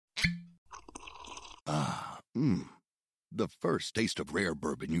The first taste of rare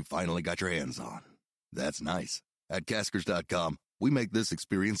bourbon you finally got your hands on. That's nice. At Caskers.com, we make this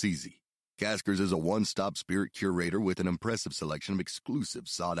experience easy. Caskers is a one-stop spirit curator with an impressive selection of exclusive,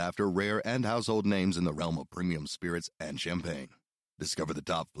 sought-after, rare, and household names in the realm of premium spirits and champagne. Discover the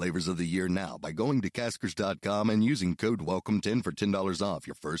top flavors of the year now by going to Caskers.com and using code WELCOME10 for $10 off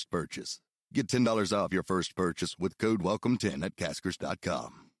your first purchase. Get $10 off your first purchase with code WELCOME10 at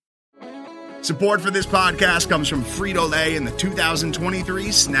Caskers.com. Support for this podcast comes from Frito-Lay and the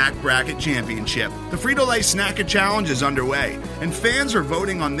 2023 Snack Bracket Championship. The Frito-Lay Snack-It Challenge is underway, and fans are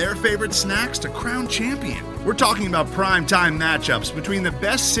voting on their favorite snacks to crown champion. We're talking about prime-time matchups between the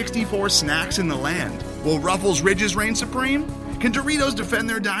best 64 snacks in the land. Will Ruffles Ridges reign supreme? Can Doritos defend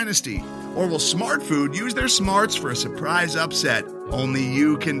their dynasty? Or will Smart Food use their smarts for a surprise upset? Only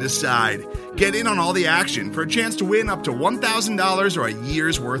you can decide. Get in on all the action for a chance to win up to $1,000 or a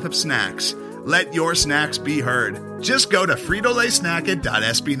year's worth of snacks. Let your snacks be heard. Just go to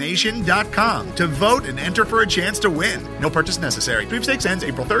fritolaysnacket.sbnation.com to vote and enter for a chance to win. No purchase necessary. Sweepstakes ends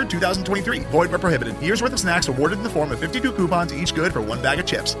April 3rd, 2023. Void where prohibited. Year's worth of snacks awarded in the form of 52 coupons, each good for one bag of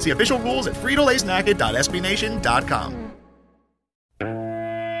chips. See official rules at fritolaysnacket.sbnation.com.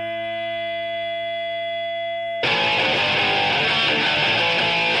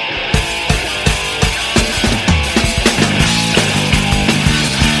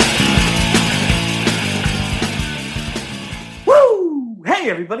 Hey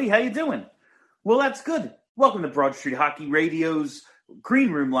everybody, how you doing? Well, that's good. Welcome to Broad Street Hockey Radio's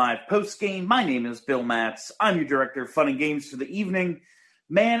Green Room Live Postgame. My name is Bill Matz. I'm your director of fun and games for the evening.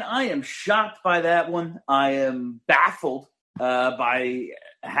 Man, I am shocked by that one. I am baffled by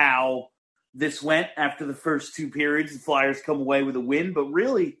how this went after the first two periods. The Flyers come away with a win, but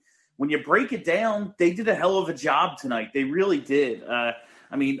really, when you break it down, they did a hell of a job tonight. They really did.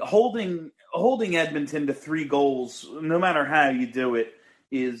 Holding Edmonton to 3 goals, no matter how you do it,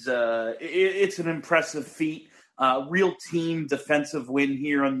 is it's an impressive feat. Real team defensive win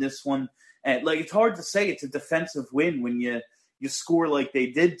here on this one. And it's hard to say it's a defensive win when you score like they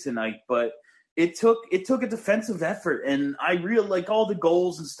did tonight, but it took a defensive effort, and I really like all the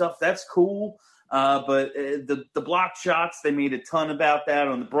goals and stuff. That's cool. But the block shots, they made a ton about that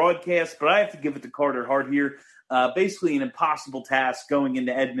on the broadcast, but I have to give it to Carter Hart here. Basically an impossible task going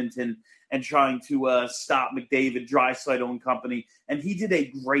into Edmonton and trying to stop McDavid, Draisaitl and company. And he did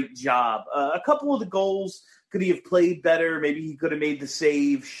a great job. A couple of the goals, could he have played better? Maybe he could have made the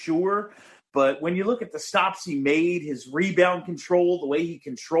save, sure. But when you look at the stops he made, his rebound control, the way he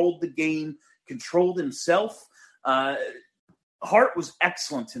controlled the game, controlled himself, Hart was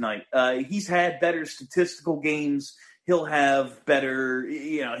excellent tonight. He's had better statistical games. He'll have better,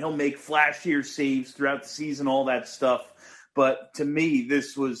 he'll make flashier saves throughout the season, all that stuff. But to me,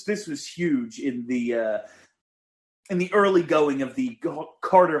 this was huge in the early going of the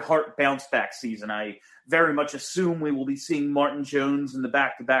Carter Hart bounce back season. I very much assume we will be seeing Martin Jones in the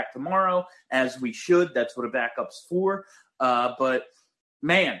back-to-back tomorrow, as we should. That's what a backup's for. But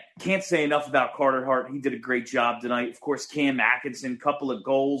man, can't say enough about Carter Hart. He did a great job tonight. Of course, Cam Atkinson, couple of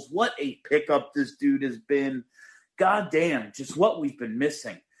goals. What a pickup this dude has been. God damn, just what we've been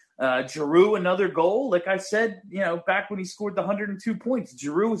missing. Giroux, another goal. Like I said, back when he scored the 102 points,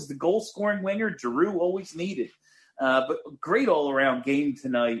 Giroux is the goal-scoring winger Giroux always needed. But great all-around game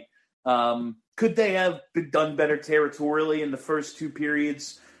tonight. Could they have been done better territorially in the first two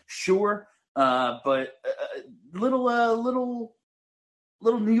periods? Sure. But little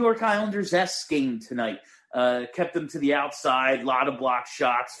New York Islanders-esque game tonight. Kept them to the outside, a lot of block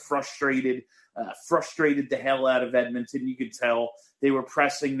shots, frustrated the hell out of Edmonton. You could tell they were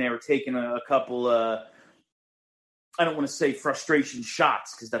pressing. They were taking a couple, I don't want to say frustration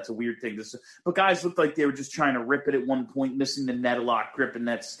shots because that's a weird thing. But guys looked like they were just trying to rip it at one point, missing the net a lot, gripping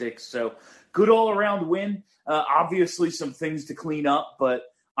that stick. So good all-around win. Obviously some things to clean up, but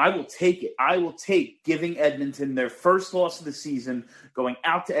I will take it. I will take giving Edmonton their first loss of the season, going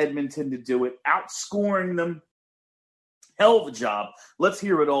out to Edmonton to do it, outscoring them. Hell of a job. Let's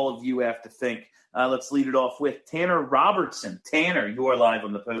hear what all of you have to think. Let's lead it off with Tanner Robertson. Tanner, you are live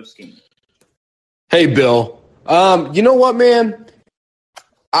on the postgame. Hey, Bill. You know what, man?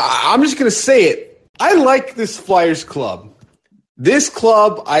 I'm just going to say it. I like this Flyers club. This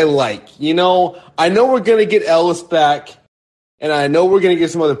club I like. I know we're going to get Ellis back, and I know we're going to get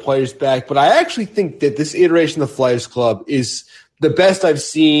some other players back, but I actually think that this iteration of the Flyers club is the best I've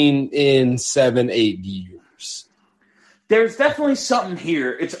seen in 7-8 years. There's definitely something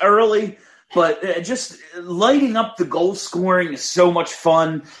here. It's early. But just lighting up the goal scoring is so much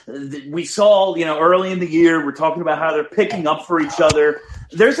fun. We saw, early in the year, we're talking about how they're picking up for each other.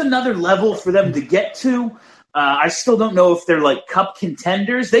 There's another level for them to get to. I still don't know if they're like cup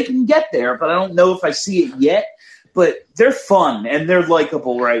contenders. They can get there, but I don't know if I see it yet. But they're fun and they're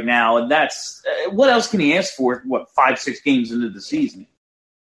likable right now. And that's what else can you ask for? 5-6 games into the season?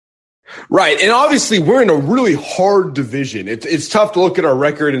 Right, and obviously we're in a really hard division. It's tough to look at our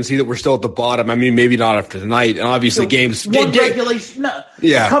record and see that we're still at the bottom. I mean, maybe not after tonight, and obviously games. Regulation,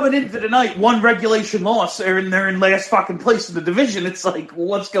 coming into tonight, one regulation loss, and they're in last fucking place in the division. It's like,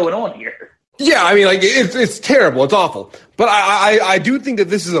 what's going on here? Yeah, I mean, like it's terrible, it's awful. But I do think that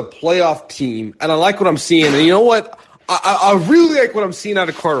this is a playoff team, and I like what I'm seeing. And you know what? I really like what I'm seeing out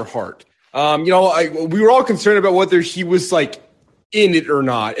of Carter Hart. We were all concerned about whether he was like in it or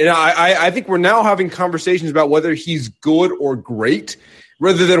not. And I think we're now having conversations about whether he's good or great,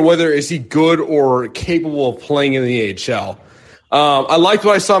 rather than whether is he good or capable of playing in the AHL. I liked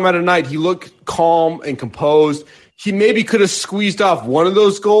what I saw him at tonight. He looked calm and composed. He maybe could have squeezed off one of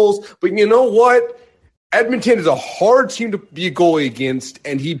those goals, but you know what? Edmonton is a hard team to be a goalie against,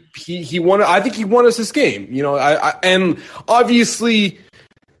 and he won. I think he won us this game. And obviously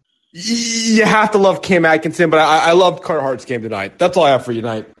you have to love Cam Atkinson, but I loved Carter Hart's game tonight. That's all I have for you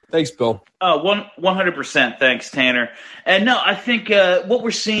tonight. Thanks, Bill. 100%. Thanks, Tanner. And no, I think what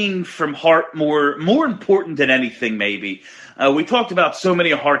we're seeing from Hart more important than anything, maybe. We talked about so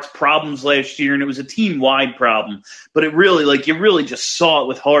many of Hart's problems last year, and it was a team-wide problem. But it really, you really just saw it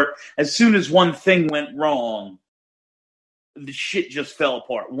with Hart. As soon as one thing went wrong, the shit just fell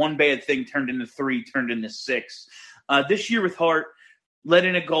apart. One bad thing turned into 3, turned into 6. This year with Hart, let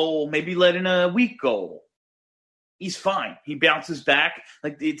in a goal, maybe let in a weak goal. He's fine. He bounces back.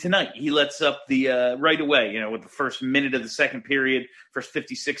 Like tonight, he lets up the right away, with the first minute of the second period, first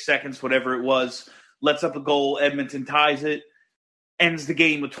 56 seconds, whatever it was, lets up a goal. Edmonton ties it, ends the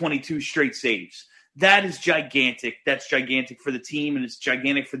game with 22 straight saves. That is gigantic. That's gigantic for the team, and it's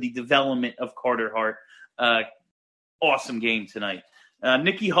gigantic for the development of Carter Hart. Awesome game tonight.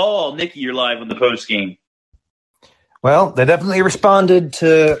 Nikki Hall. Nikki, you're live on the post game. Well, they definitely responded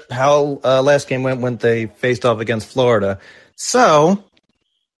to how last game went when they faced off against Florida. So,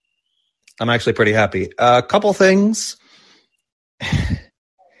 I'm actually pretty happy. A couple things.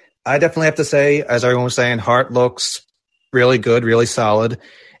 I definitely have to say, as everyone was saying, Hart looks really good, really solid.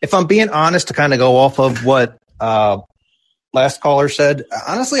 If I'm being honest, to kind of go off of what last caller said,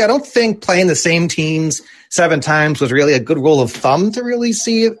 honestly, I don't think playing the same teams 7 times was really a good rule of thumb to really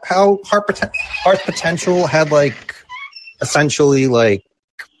see how Hart's potential had, essentially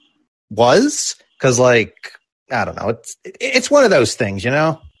was, because I don't know, it's one of those things,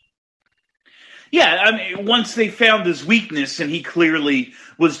 Yeah, I mean, once they found his weakness, and he clearly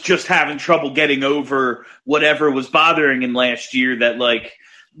was just having trouble getting over whatever was bothering him last year, that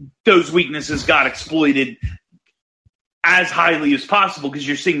those weaknesses got exploited as highly as possible, because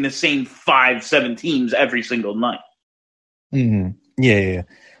you're seeing the same 5-7 teams every single night. Mm-hmm. Yeah.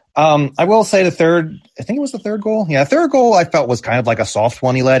 I will say I think it was the third goal. Yeah, third goal I felt was kind of like a soft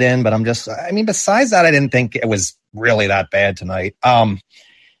one he let in, but besides that, I didn't think it was really that bad tonight.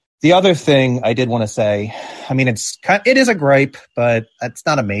 The other thing I did want to say, it is a gripe, but it's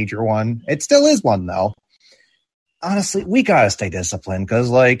not a major one. It still is one, though. Honestly, we got to stay disciplined,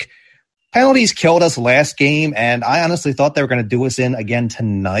 because, penalties killed us last game, and I honestly thought they were going to do us in again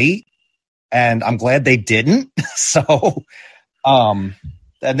tonight, and I'm glad they didn't. So, and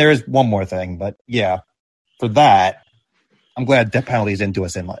there is one more thing, but yeah, for that, I'm glad the penalties didn't do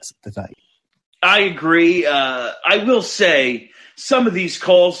us in tonight. I agree. I will say some of these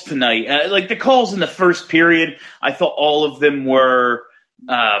calls tonight, the calls in the first period, I thought all of them were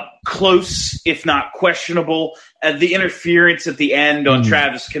close, if not questionable. The interference at the end on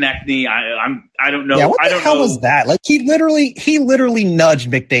Travis Konechny, I don't know. Yeah, what the hell was that? He literally nudged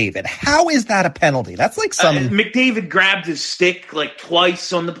McDavid. How is that a penalty? That's some. McDavid grabbed his stick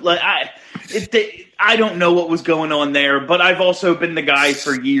twice on the. I don't know what was going on there, but I've also been the guy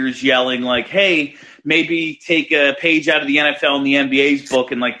for years yelling "Hey, maybe take a page out of the NFL and the NBA's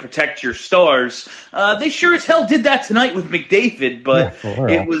book and protect your stars." They sure as hell did that tonight with McDavid, but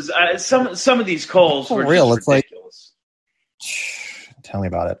it was some of these calls were real. Just ridiculous. Tell me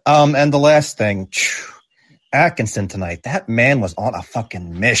about it. And the last thing, Atkinson tonight. That man was on a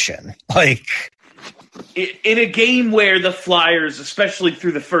fucking mission. In a game where the Flyers, especially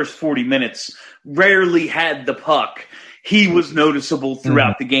through the first 40 minutes, rarely had the puck, he was noticeable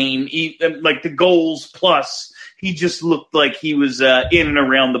throughout the game. The goals plus, he just looked like he was in and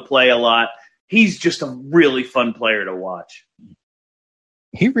around the play a lot. He's just a really fun player to watch.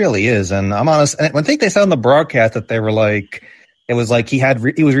 He really is. And I'm honest. And I think they said on the broadcast that they were like, it was like he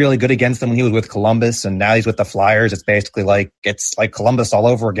was really good against them when he was with Columbus, and now he's with the Flyers. It's basically like it's like Columbus all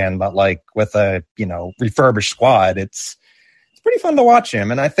over again, but like with a refurbished squad. It's pretty fun to watch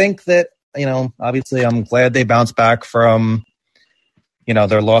him, and I think that obviously I'm glad they bounced back from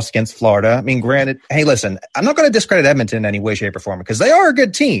their loss against Florida. I mean, granted, hey, listen, I'm not going to discredit Edmonton in any way, shape, or form because they are a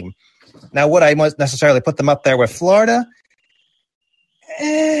good team. Now, would I most necessarily put them up there with Florida?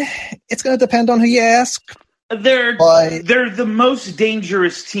 It's going to depend on who you ask. They're the most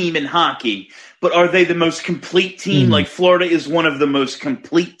dangerous team in hockey, but are they the most complete team? Like Florida is one of the most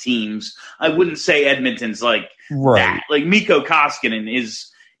complete teams. I wouldn't say Edmonton's like that. Like Mikko Koskinen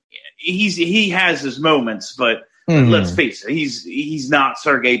he has his moments, but let's face it, he's not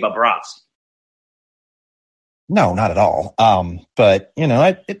Sergei Bobrovsky. No, not at all. But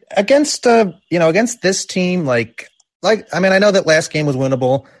against this team, like I mean, I know that last game was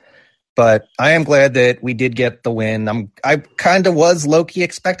winnable. But I am glad that we did get the win. I kind of was low-key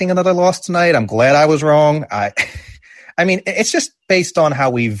expecting another loss tonight. I'm glad I was wrong. I mean, it's just based on how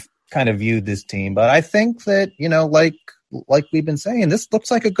we've kind of viewed this team. But I think that, like we've been saying, this looks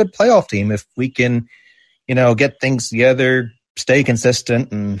like a good playoff team if we can, get things together, stay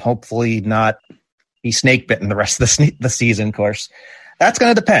consistent, and hopefully not be snake bitten the rest of the season. Of course, that's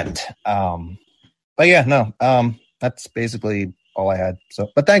going to depend. But yeah, no, that's basically all I had.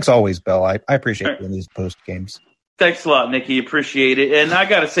 But thanks always, Bill. I appreciate doing these post games. Thanks a lot, Nikki. Appreciate it. And I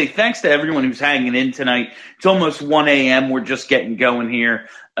got to say thanks to everyone who's hanging in tonight. It's almost 1 a.m. We're just getting going here.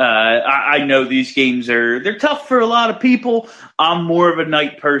 I know these games they're tough for a lot of people. I'm more of a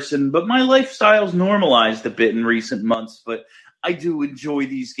night person, but my lifestyle's normalized a bit in recent months. But I do enjoy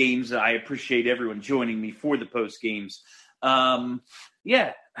these games. I appreciate everyone joining me for the post games.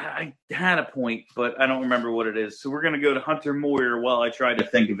 Yeah, I had a point, but I don't remember what it is. So we're going to go to Hunter Moyer while I try to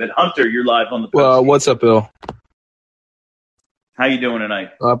think of it. Hunter, you're live on the post. What's up, Bill? How you doing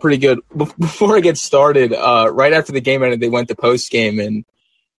tonight? Pretty good. Before I get started, right after the game ended, they went to Postgame,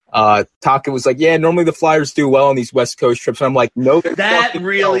 and Taka was like, yeah, normally the Flyers do well on these West Coast trips. And I'm like, no. That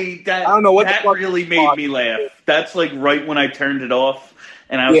really made me laugh. That's like right when I turned it off.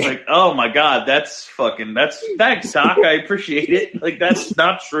 And I was like, oh, my God, that's thanks, Doc. I appreciate it. Like, that's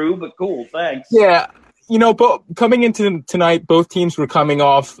not true, but cool. Thanks. Yeah. But coming into tonight, both teams were coming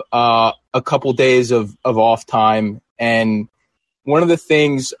off a couple days of off time. And one of the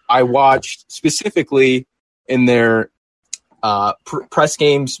things I watched specifically in their press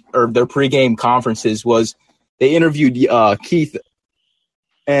games or their pregame conferences was they interviewed Keith.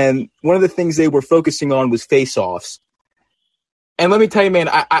 And one of the things they were focusing on was face-offs. And let me tell you, man,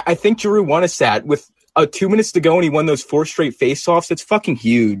 I think Giroux won a stat with 2 minutes to go, and he won those 4 straight face-offs. That's fucking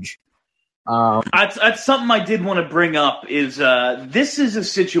huge. That's something I did want to bring up is this is a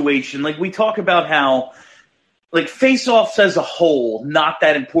situation, like we talk about how like face-offs as a whole, not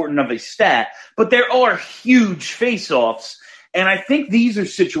that important of a stat, but there are huge face-offs. And I think these are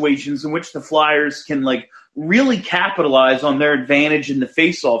situations in which the Flyers can like really capitalize on their advantage in the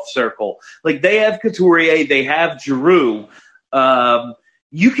face-off circle. Like they have Couturier, they have Giroux.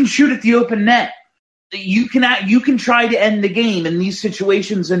 You can shoot at the open net. You can try to end the game in these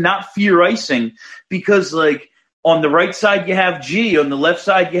situations and not fear icing because, like, on the right side you have G, on the left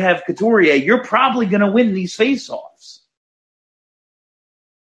side you have Couturier. You're probably going to win these faceoffs.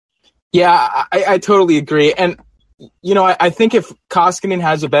 Yeah, I totally agree. And, I think if Koskinen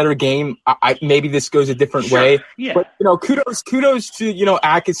has a better game, maybe this goes a different way. Yeah. But, kudos to,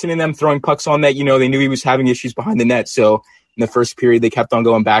 Atkinson and them throwing pucks on that. They knew he was having issues behind the net, so in the first period, they kept on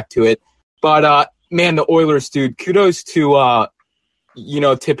going back to it. But, man, the Oilers, dude, kudos to,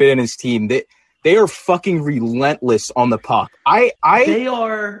 Tippett and his team. They are fucking relentless on the puck. They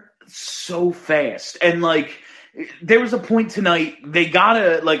are so fast. And, like, there was a point tonight, they got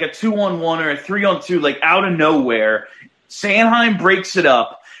a 2-on-1 or a 3-on-2, like, out of nowhere. Sanheim breaks it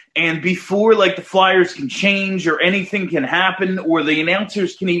up. And before, like, the Flyers can change or anything can happen or the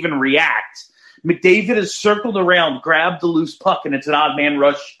announcers can even react, McDavid has circled around, grabbed the loose puck, and it's an odd man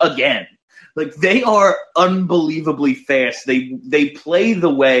rush again. Like, they are unbelievably fast. They play the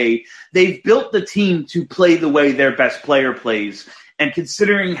way – they've built the team to play the way their best player plays. And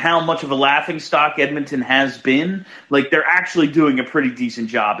considering how much of a laughingstock Edmonton has been, like, they're actually doing a pretty decent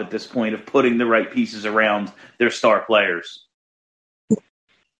job at this point of putting the right pieces around their star players.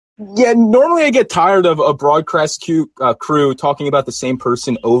 Yeah, normally I get tired of a broadcast crew talking about the same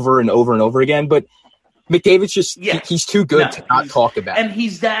person over and over and over again, but McDavid's just he's too good to not talk about. And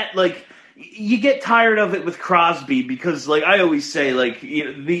he's that, like, you get tired of it with Crosby because, like, I always say, like,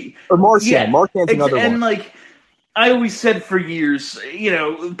 or Marchand. Marchand's another one. And, like, I always said for years,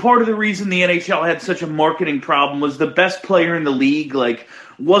 part of the reason the NHL had such a marketing problem was the best player in the league,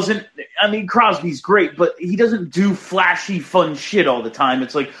 Crosby's great, but he doesn't do flashy, fun shit all the time.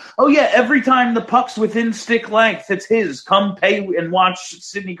 It's like, oh yeah, every time the puck's within stick length, it's his. Come pay and watch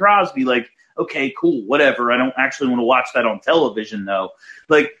Sidney Crosby. Like, okay, cool, whatever. I don't actually want to watch that on television, though.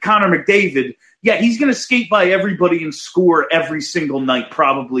 Like, Connor McDavid, yeah, he's going to skate by everybody and score every single night,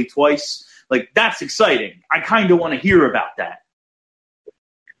 probably twice. Like, that's exciting. I kind of want to hear about that.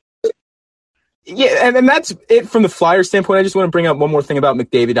 Yeah, and that's it from the Flyers standpoint. I just want to bring up one more thing about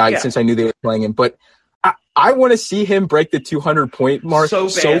McDavid since I knew they were playing him. But I want to see him break the 200-point mark so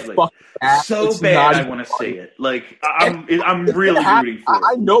badly. So bad I want to see it. Like, I'm really rooting for it.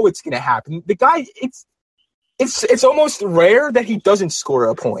 I know it's going to happen. The guy, it's almost rare that he doesn't score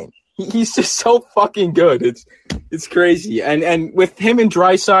a point. He's just so fucking good. It's crazy. And with him and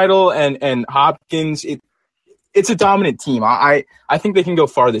Draisaitl and Hopkins, it's a dominant team. I think they can go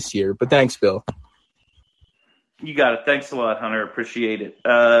far this year. But thanks, Bill. You got it. Thanks a lot, Hunter. Appreciate it.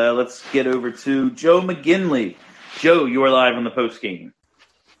 Let's get over to Joe McGinley. Joe, you are live on the postgame.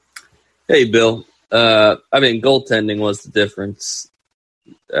 Hey, Bill. Goaltending was the difference.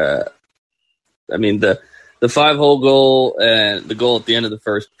 The 5-hole goal and the goal at the end of the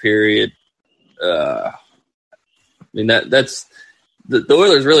first period. That's the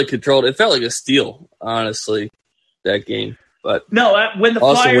Oilers really controlled. It felt like a steal, honestly, that game. But no, when the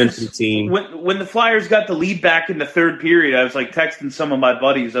also Flyers team. When the Flyers got the lead back in the third period, I was like texting some of my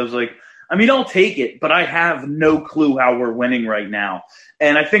buddies. I was like, I'll take it, but I have no clue how we're winning right now.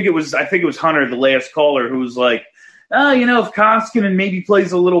 And I think it was Hunter, the last caller, who was like, if Koskinen maybe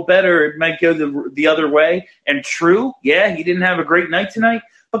plays a little better, it might go the other way. And true, yeah, he didn't have a great night tonight.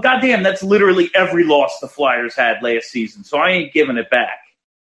 But goddamn, that's literally every loss the Flyers had last season. So I ain't giving it back.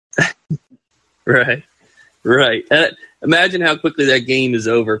 Right. Imagine how quickly that game is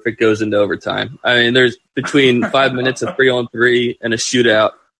over if it goes into overtime. There's between 5 minutes of 3-on-3 and a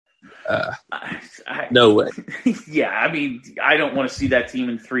shootout. No way. Yeah, I don't want to see that team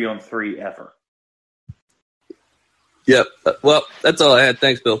in 3-on-3 ever. Yep. Well, that's all I had.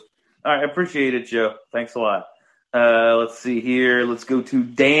 Thanks, Bill. All right, I appreciate it, Joe. Thanks a lot. Let's see here. Let's go to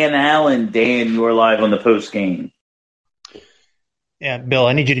Dan Allen. Dan, you're live on the post game. Yeah, Bill,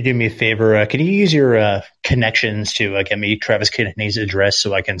 I need you to do me a favor. Can you use your connections to get me Travis Kenney's address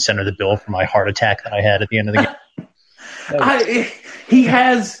so I can send her the bill for my heart attack that I had at the end of the game?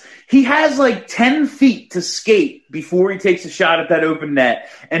 He has like 10 feet to skate before he takes a shot at that open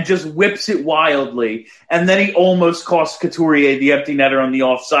net and just whips it wildly. And then he almost cost Couturier the empty netter on the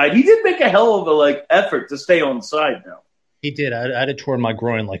offside. He did make a hell of a effort to stay on side, though. He did. I had torn my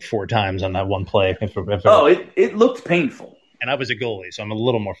groin like 4 times on that one play. It looked painful. And I was a goalie, so I'm a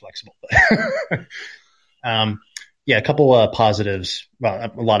little more flexible. A couple positives.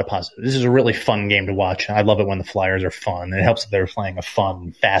 Well, a lot of positives. This is a really fun game to watch. I love it when the Flyers are fun. It helps that they're playing a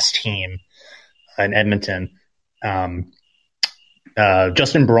fun, fast team in Edmonton.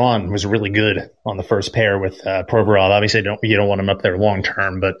 Justin Braun was really good on the first pair with Provorov. Obviously, you don't want him up there long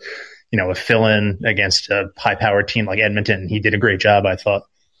term, but a fill-in against a high-powered team like Edmonton, he did a great job, I thought.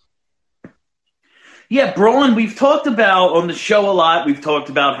 Yeah, Braun, we've talked about on the show a lot. We've talked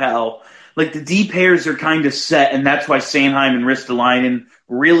about how the D pairs are kind of set, and that's why Sanheim and Ristolainen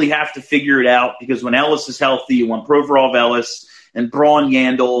really have to figure it out, because when Ellis is healthy, you want Provorov, Ellis, and Braun,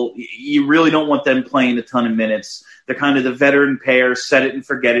 Yandel. You really don't want them playing a ton of minutes. They're kind of the veteran pair, set it and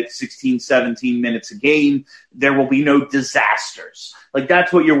forget it, 16, 17 minutes a game. There will be no disasters.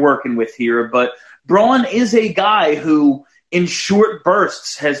 That's what you're working with here. But Braun is a guy who, in short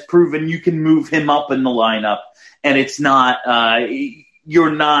bursts, has proven you can move him up in the lineup, and it's not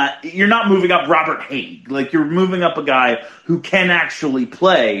you're not moving up Robert Haig. You're moving up a guy who can actually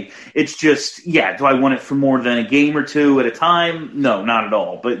play. It's just, do I want it for more than a game or two at a time? No, not at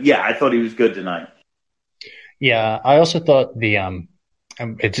all. But I thought he was good tonight. Yeah, I also thought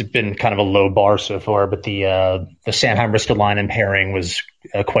it's been kind of a low bar so far, but the Sanheim Ristolainen pairing was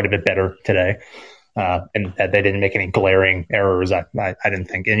quite a bit better today. And they didn't make any glaring errors, I didn't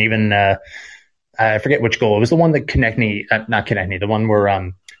think. And even I forget which goal. It was the one that the one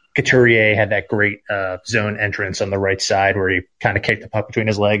where Couturier had that great zone entrance on the right side where he kind of kicked the puck between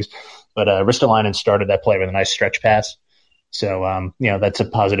his legs. But Ristolainen started that play with a nice stretch pass. So, that's a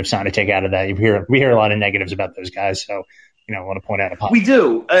positive sign to take out of that. We hear a lot of negatives about those guys. So, I want to point out a positive. We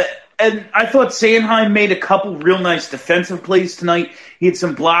do. And I thought Sanheim made a couple real nice defensive plays tonight. He had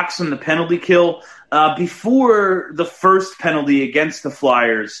some blocks on the penalty kill. Before the first penalty against the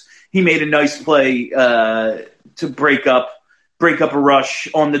Flyers, he made a nice play to break up a rush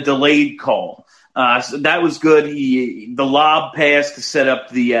on the delayed call. So that was good. The lob pass to set up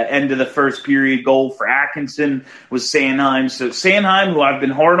the end of the first period goal for Atkinson was Sanheim. So Sanheim, who I've been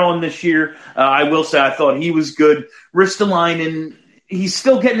hard on this year, I will say I thought he was good. Ristolainen, he's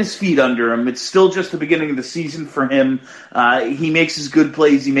still getting his feet under him. It's still just the beginning of the season for him. He makes his good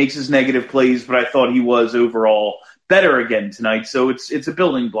plays, he makes his negative plays, but I thought he was overall better again tonight. So it's a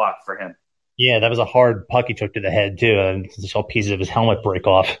building block for him. Yeah, that was a hard puck he took to the head, too. And you saw pieces of his helmet break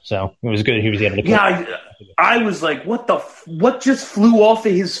off. So it was good he was able to... Yeah, I was like, what just flew off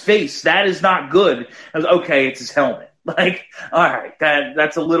of his face? That is not good. I was okay, it's his helmet. Like, all right,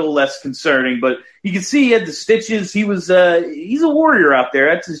 that's a little less concerning. But you can see he had the stitches. He's a warrior out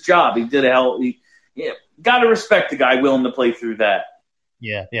there. That's his job. He did got to respect the guy willing to play through that.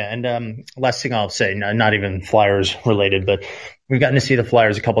 Yeah. And last thing I'll say, not even Flyers related, but we've gotten to see the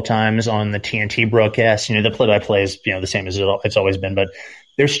Flyers a couple times on the TNT broadcast. The play-by-play is the same as it's always been, but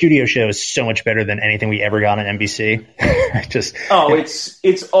their studio show is so much better than anything we ever got on NBC.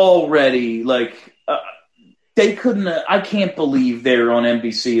 It's already like they couldn't. I can't believe they're on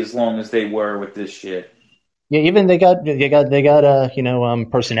NBC as long as they were with this shit. Yeah, even they got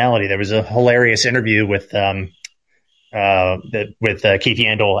personality. There was a hilarious interview with Keith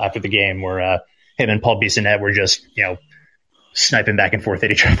Yandel after the game where him and Paul Bissonnette were just sniping back and forth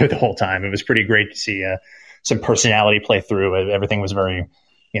at each other the whole time. It was pretty great to see some personality play through. Everything was very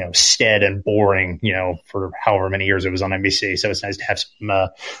stead and boring for however many years it was on NBC. So it's nice to have some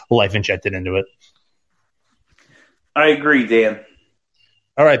life injected into it. I agree, Dan.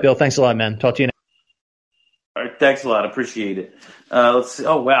 All right, Bill. Thanks a lot, man. Talk to you next. All right, thanks a lot. Appreciate it. Let's see.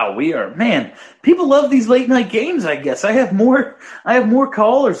 Oh wow, people love these late night games. I guess I have more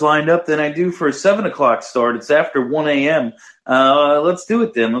callers lined up than I do for a 7:00 start. It's after 1 a.m. Let's do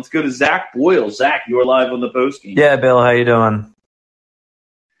it then. Let's go to Zach Boyle. Zach, you're live on the postgame. Yeah, Bill, how you doing?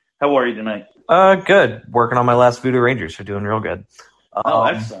 How are you tonight? Good. Working on my last Voodoo Rangers. You're doing real good.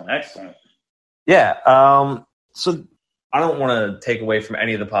 Excellent. Yeah. So I don't want to take away from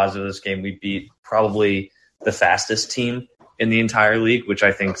any of the positives of this game. We beat probably the fastest team in the entire league, which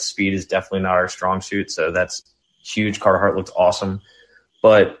I think speed is definitely not our strong suit. So that's huge. Carter Hart looked awesome.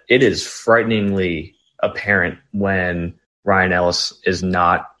 But it is frighteningly apparent when Ryan Ellis is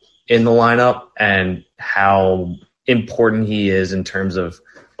not in the lineup and how important he is in terms of,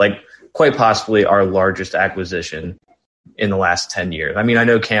 quite possibly our largest acquisition in the last 10 years. I mean, I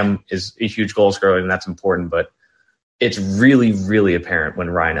know Cam is a huge goal scorer and that's important, but it's really, really apparent when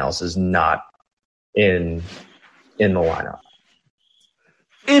Ryan Ellis is not in the lineup.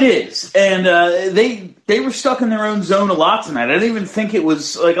 It is, and they were stuck in their own zone a lot tonight. I didn't even think it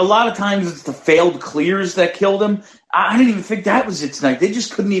was a lot of times it's the failed clears that killed them. I didn't even think that was it tonight. They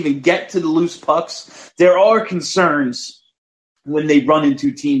just couldn't even get to the loose pucks. There are concerns when they run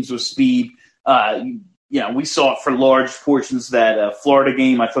into teams with speed. We saw it for large portions of that Florida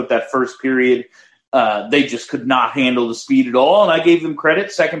game. I thought that first period they just could not handle the speed at all, and I gave them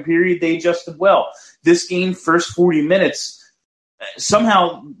credit. Second period, they adjusted well. This game, first 40 minutes,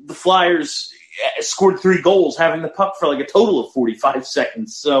 somehow the Flyers scored 3 goals, having the puck for a total of 45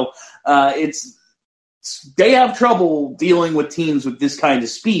 seconds. So they have trouble dealing with teams with this kind of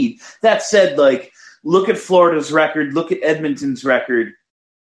speed. That said, look at Florida's record, look at Edmonton's record.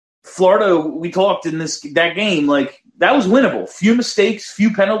 Florida, we talked in that game, that was winnable. Few mistakes,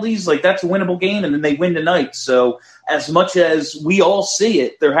 few penalties, that's a winnable game, and then they win tonight. So as much as we all see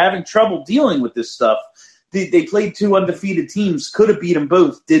it, they're having trouble dealing with this stuff. They played 2 undefeated teams, could have beat them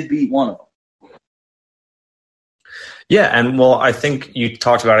both, did beat one of them. Yeah, and I think you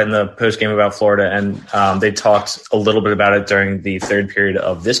talked about it in the postgame about Florida, and they talked a little bit about it during the third period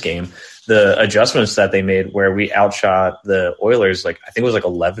of this game. The adjustments that they made where we outshot the Oilers, I think it was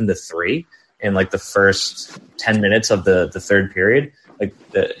 11-3 in the first 10 minutes of the third period.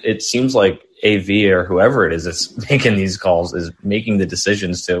 It seems like AV or whoever it is that's making these calls is making the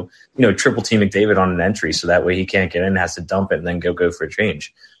decisions to, triple team McDavid on an entry so that way he can't get in, has to dump it, and then go for a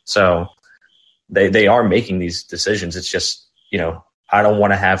change. So they are making these decisions. It's just, I don't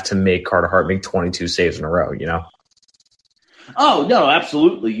want to have to make Carter Hart make 22 saves in a row, Oh, no,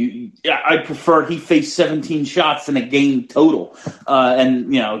 absolutely. I prefer he faced 17 shots in a game total.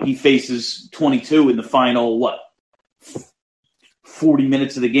 And he faces 22 in the final, 40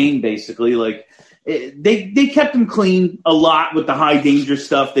 minutes of the game, basically. They kept him clean a lot with the high danger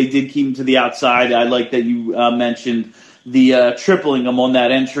stuff. They did keep him to the outside. I like that you mentioned the tripling him on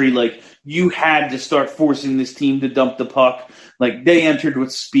that entry. You had to start forcing this team to dump the puck. They entered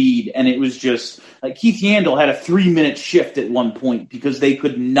with speed, and it was just Keith Yandel had a 3-minute shift at one point because they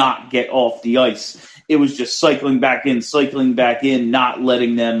could not get off the ice. It was just cycling back in, not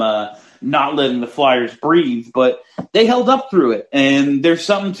letting them not letting the Flyers breathe, but they held up through it, and there's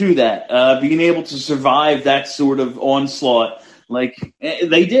something to that. Being able to survive that sort of onslaught like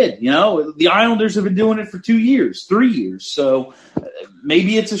they did. The Islanders have been doing it for 2 years, 3 years, so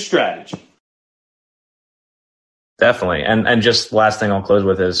maybe it's a strategy. Definitely. And just last thing I'll close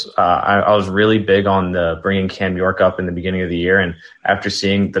with is I was really big on the bringing Cam York up in the beginning of the year. And after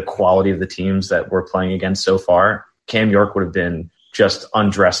seeing the quality of the teams that we're playing against so far, Cam York would have been just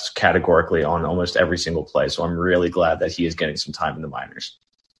undressed categorically on almost every single play. So I'm really glad that he is getting some time in the minors.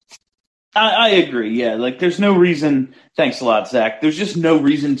 I agree. Yeah. There's no reason. Thanks a lot, Zach. There's just no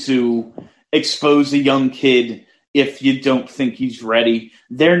reason to expose a young kid if you don't think he's ready.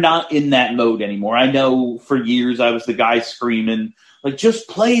 They're not in that mode anymore. I know for years I was the guy screaming, just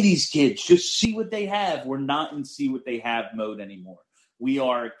play these kids. Just see what they have. We're not in see what they have mode anymore. We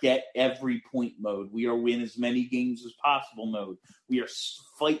are get every point mode. We are win as many games as possible mode. We are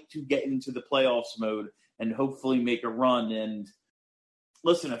fight to get into the playoffs mode and hopefully make a run. And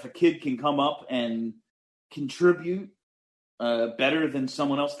listen, if a kid can come up and contribute better than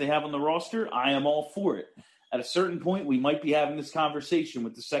someone else they have on the roster, I am all for it. At a certain point, we might be having this conversation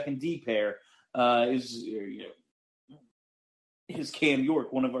with the second D pair. Is Cam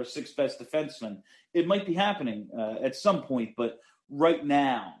York one of our 6 best defensemen? It might be happening at some point, but right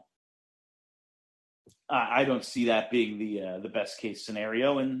now, I don't see that being the best case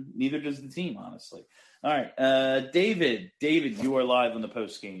scenario, and neither does the team, honestly. All right, David, you are live on the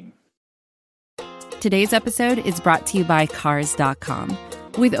post game. Today's episode is brought to you by Cars.com.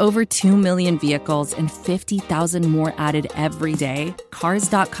 With over 2 million vehicles and 50,000 more added every day,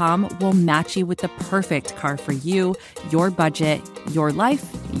 Cars.com will match you with the perfect car for you, your budget, your life,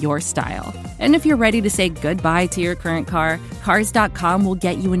 your style. And if you're ready to say goodbye to your current car, Cars.com will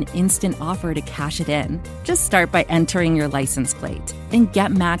get you an instant offer to cash it in. Just start by entering your license plate and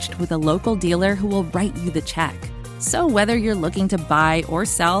get matched with a local dealer who will write you the check. So whether you're looking to buy or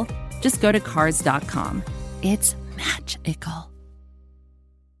sell, just go to Cars.com. It's magical.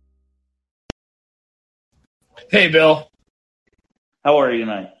 Hey, Bill. How are you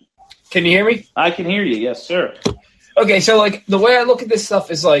tonight? Can you hear me? I can hear you. Yes, sir. Okay, so the way I look at this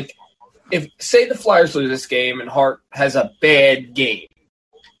stuff is if say the Flyers lose this game and Hart has a bad game,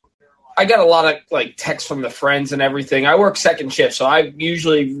 I got a lot of texts from the friends and everything. I work second shift, so I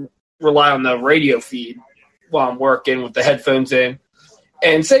usually rely on the radio feed while I'm working with the headphones in.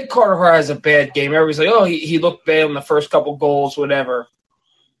 And say Carter Hart has a bad game, everybody's like, oh, he looked bad on the first couple goals, whatever.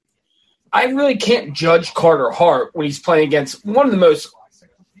 I really can't judge Carter Hart when he's playing against one of the most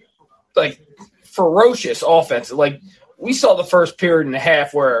ferocious offenses. We saw the first period and a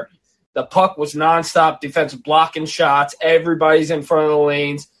half where the puck was nonstop defensive blocking shots. Everybody's in front of the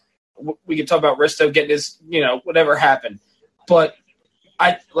lanes. We could talk about Risto getting his, whatever happened. But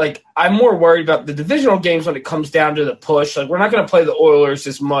I'm more worried about the divisional games when it comes down to the push. We're not going to play the Oilers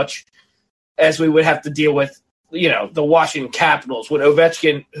as much as we would have to deal with the Washington Capitals with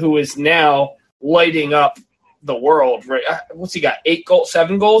Ovechkin, who is now lighting up the world. Right? What's he got? 8 goals,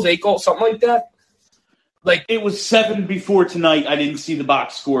 7 goals, 8 goals, something like that? It was 7 before tonight. I didn't see the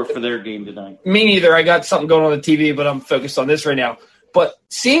box score for their game tonight. Me neither. I got something going on the TV, but I'm focused on this right now. But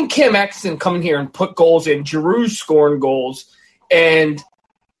seeing Cam Atkinson come in here and put goals in, Giroux's scoring goals, and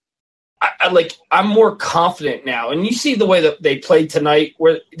I'm more confident now. And you see the way that they played tonight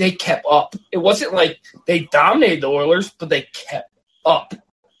where they kept up. It wasn't like they dominated the Oilers, but they kept up.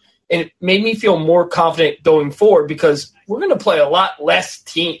 And it made me feel more confident going forward because we're going to play a lot less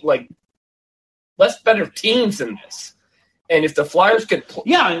less better teams than this. And if the Flyers could play.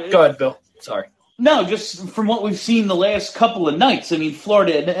 Yeah. Go ahead, Bill. Sorry. No, just from what we've seen the last couple of nights. I mean,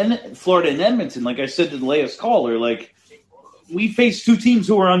 Florida and Edmonton, like I said to the last caller, we faced 2 teams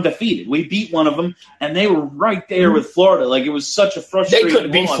who were undefeated. We beat one of them, and they were right there with Florida. It was such a frustrating They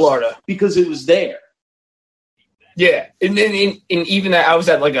couldn't beat Florida because it was there. Yeah, and then even that, I was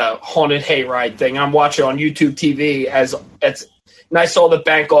at a haunted hayride thing. I'm watching on YouTube TV and I saw the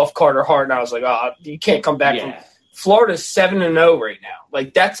bank off Carter Hart, and I was like, oh, you can't come back from Florida's 7-0 right now.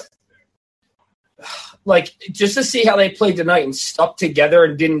 That's just to see how they played tonight and stuck together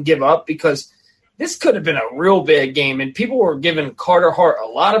and didn't give up because this could have been a real big game, and people were giving Carter Hart a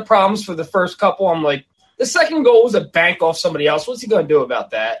lot of problems for the first couple. I'm like, the second goal was a bank off somebody else. What's he going to do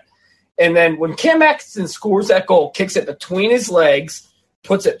about that? And then when Cam Atkinson scores that goal, kicks it between his legs,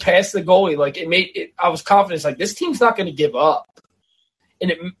 puts it past the goalie, I was confident. This team's not going to give up.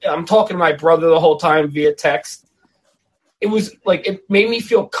 And I'm talking to my brother the whole time via text. It was it made me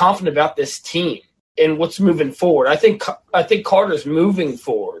feel confident about this team and what's moving forward. I think Carter's moving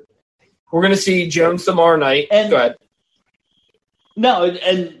forward. We're going to see Jones tomorrow night. And go ahead. No,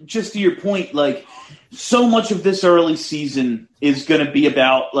 and just to your point, like, so much of this early season is going to be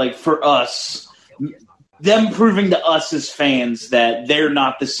about, like, for us, them proving to us as fans that they're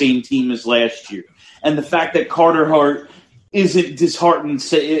not the same team as last year. And the fact that Carter Hart isn't disheartened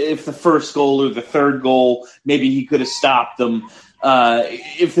if the first goal or the third goal, maybe he could have stopped them.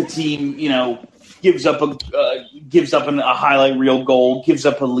 If the team, gives up a highlight reel goal, gives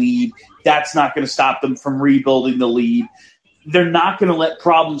up a lead, that's not going to stop them from rebuilding the lead. They're not going to let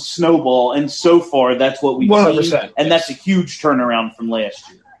problems snowball, and so far that's what we've 100%, seen, and that's a huge turnaround from last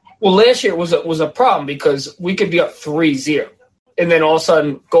year. Well, last year was a problem because we could be up 3-0, and then all of a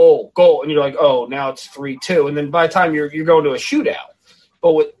sudden goal, and you're like, oh, now it's 3-2, and then by the time you're going to a shootout.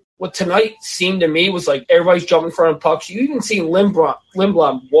 But what tonight seemed to me was like everybody's jumping in front of pucks. You even seen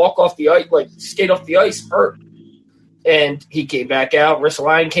Lindblom walk off the ice, like skate off the ice, hurt, and he came back out.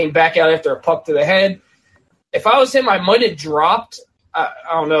 Ristolainen came back out after a puck to the head. If I was him, I might have dropped. I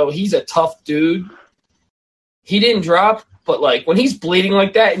don't know. He's a tough dude. He didn't drop, but like when he's bleeding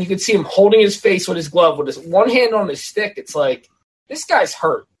like that, and you can see him holding his face with his glove with his one hand on his stick, it's like this guy's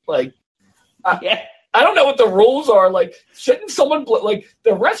hurt. Like, I don't know what the rules are. Like, shouldn't someone like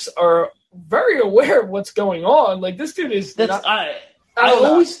the refs are very aware of what's going on? Like, this dude is. I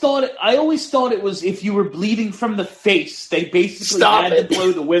always thought it was if you were bleeding from the face, they basically had to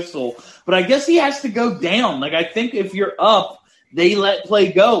blow the whistle. But I guess he has to go down. Like, I think if you're up, they let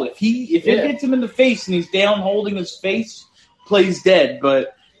play go. If it hits him in the face and he's down holding his face, play's dead.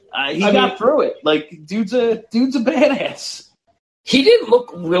 But he got through it. Like, dude's a badass. He didn't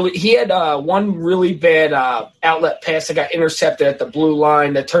look really – he had one really bad outlet pass that got intercepted at the blue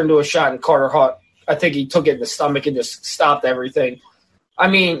line that turned to a shot, and Carter Hart, I think he took it in the stomach and just stopped everything. I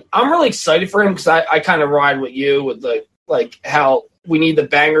mean, I'm really excited for him because I kind of ride with you with like how we need the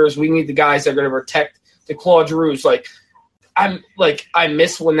bangers. We need the guys that are going to protect the Claude Giroux. I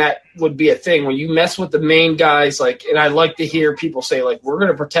miss when that would be a thing, when you mess with the main guys. Like, and I like to hear people say, like, we're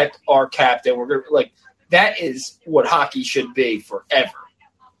going to protect our captain. We're going to, like, that is what hockey should be forever.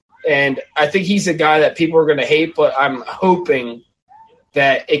 And I think he's a guy that people are going to hate, but I'm hoping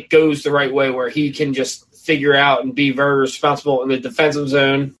that it goes the right way where he can just figure out and be very responsible in the defensive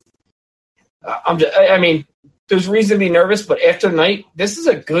zone. There's reason to be nervous, but after tonight, this is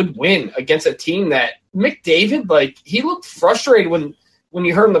a good win against a team that McDavid, like, he looked frustrated when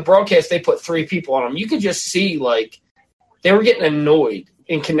you heard in the broadcast they put 3 people on him. You could just see, like, they were getting annoyed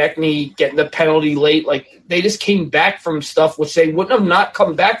in Konechny getting the penalty late. Like, they just came back from stuff which they wouldn't have not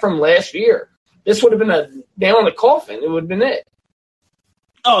come back from last year. This would have been a nail in the coffin. It would have been it.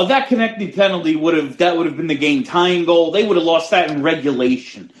 Oh, that Konechny penalty would have been the game tying goal. They would have lost that in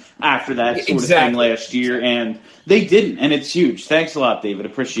regulation after that sort of thing last year, and they didn't, and it's huge. Thanks a lot, David.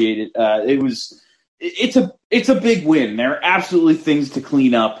 Appreciate it. It's a big win. There are absolutely things to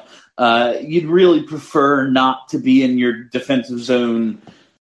clean up. You'd really prefer not to be in your defensive zone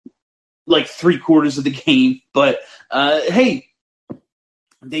like 3/4 of the game, but hey,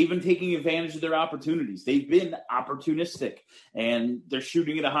 they've been taking advantage of their opportunities. They've been opportunistic, and they're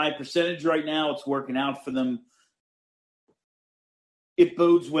shooting at a high percentage right now. It's working out for them. It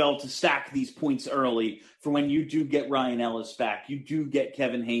bodes well to stack these points early for when you do get Ryan Ellis back. You do get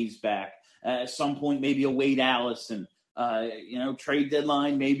Kevin Hayes back. At some point, maybe a Wade Allison. Trade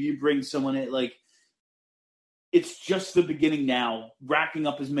deadline, maybe you bring someone in. Like, it's just the beginning now. Racking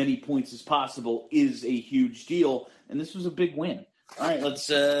up as many points as possible is a huge deal, and this was a big win. All right, let's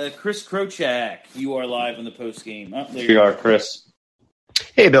Chris Krochak. You are live on the post game. Oh, there you are, Chris.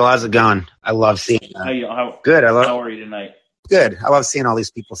 Hey, Bill. How's it going? I love seeing. Good. How are you tonight? Good. I love seeing all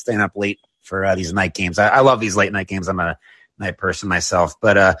these people staying up late for these night games. I love these late night games. I'm a night person myself,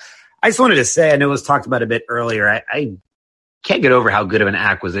 but I just wanted to say, I know it was talked about a bit earlier. I can't get over how good of an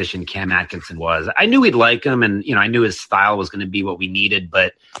acquisition Cam Atkinson was. I knew we'd like him, and I knew his style was going to be what we needed,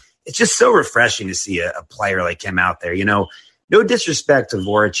 but it's just so refreshing to see a player like him out there. No disrespect to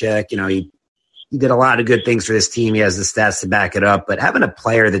Voracek. He did a lot of good things for this team. He has the stats to back it up, but having a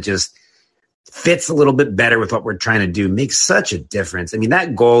player that just fits a little bit better with what we're trying to do makes such a difference. I mean,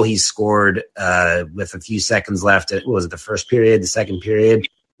 that goal he scored with a few seconds left, was it the first period, the second period?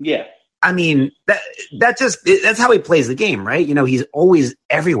 Yeah. I mean, that's how he plays the game, right? He's always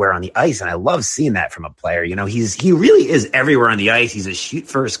everywhere on the ice, and I love seeing that from a player. He really is everywhere on the ice. He's a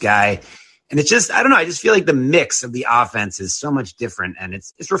shoot-first guy, and it's just, I don't know, I just feel like the mix of the offense is so much different, and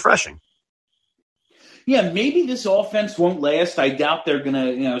it's refreshing. Yeah, maybe this offense won't last. I doubt they're going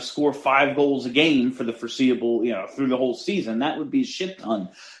to, score 5 goals a game for the foreseeable, through the whole season. That would be a shit ton.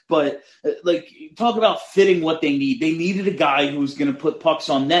 But, talk about fitting what they need. They needed a guy who's going to put pucks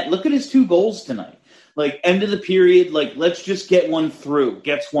on net. Look at his 2 goals tonight. Like, end of the period, like, let's just get one through.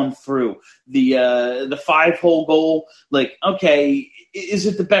 Gets one through. The 5-hole goal, like, okay, is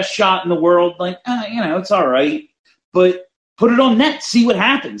it the best shot in the world? Like, it's all right. But put it on net, see what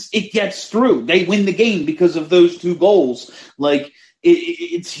happens. It gets through. They win the game because of those 2 goals. Like,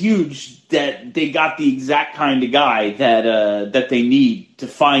 it's huge that they got the exact kind of guy that they need to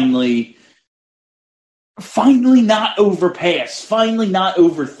finally not overpass, finally not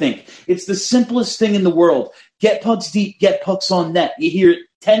overthink. It's the simplest thing in the world. Get pucks deep, get pucks on net. You hear it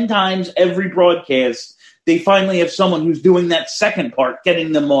 10 times every broadcast. They finally have someone who's doing that second part,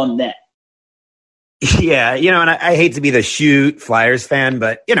 getting them on net. Yeah, and I hate to be the shoot Flyers fan,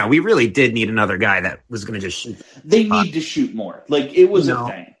 but, we really did need another guy that was going to just shoot. They need to shoot more. Like, it was a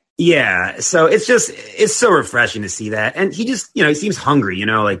thing. Yeah, so it's so refreshing to see that. And he just, he seems hungry,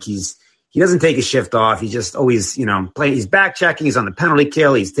 like he doesn't take a shift off. He's just always, playing. He's back checking. He's on the penalty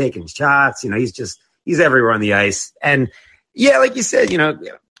kill. He's taking shots. He's everywhere on the ice. And yeah, like you said,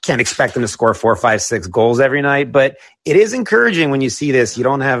 can't expect him to score 4, 5, 6 goals every night, but it is encouraging when you see this. You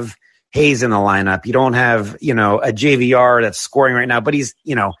don't have Hayes in the lineup. You don't have, a JVR that's scoring right now, but he's,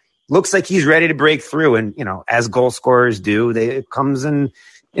 looks like he's ready to break through. And, as goal scorers do, it comes in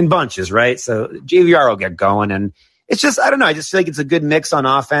bunches, right? So JVR will get going. And it's just, I don't know. I just feel like it's a good mix on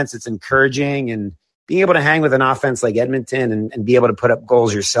offense. It's encouraging, and being able to hang with an offense like Edmonton and be able to put up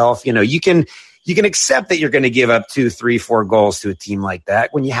goals yourself. You can accept that you're going to give up 2, 3, 4 goals to a team like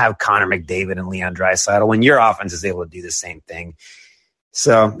that when you have Connor McDavid and Leon Draisaitl, when your offense is able to do the same thing.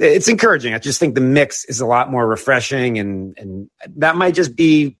 So it's encouraging. I just think the mix is a lot more refreshing, and that might just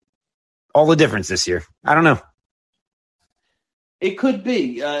be all the difference this year. I don't know. It could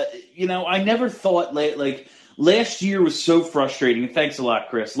be. I never thought last year was so frustrating. Thanks a lot,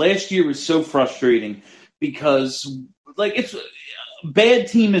 Chris. Last year was so frustrating because it's bad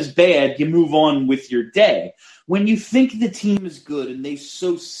team is bad. You move on with your day. When you think the team is good and they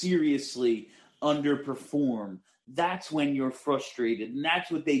so seriously underperform, that's when you're frustrated, and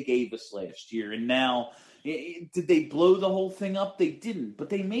that's what they gave us last year. And now, did they blow the whole thing up? They didn't, but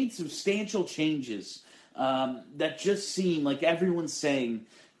they made substantial changes that just seem like everyone's saying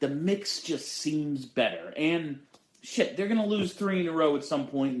the mix just seems better. And shit, they're going to lose 3 in a row at some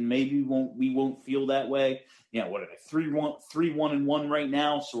point, and maybe we won't feel that way. Yeah, what are they? 3-1-1 right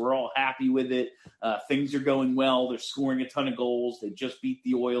now, so we're all happy with it. Things are going well. They're scoring a ton of goals. They just beat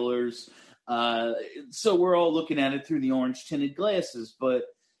the Oilers. So we're all looking at it through the orange-tinted glasses, but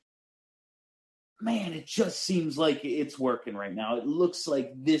man, it just seems like it's working right now. It looks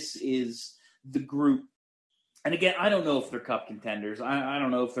like this is the group. And again, I don't know if they're cup contenders. I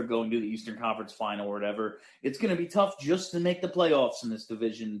don't know if they're going to the Eastern Conference Final or whatever. It's going to be tough just to make the playoffs in this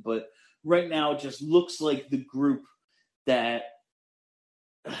division, but right now it just looks like the group that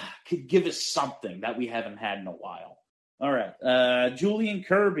could give us something that we haven't had in a while. All right. Julian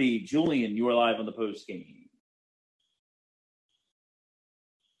Kirby. Julian, you are live on the post game.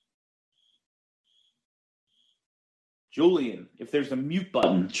 Julian, if there's a mute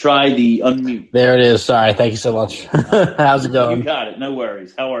button, try the unmute. There it is. Sorry. Thank you so much. How's it going? You got it. No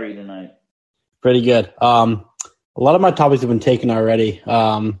worries. How are you tonight? Pretty good. A lot of my topics have been taken already.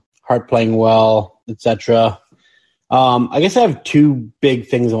 Hart playing well, etc. I guess I have 2 big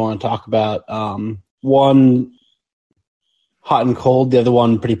things I want to talk about. One, hot and cold. The other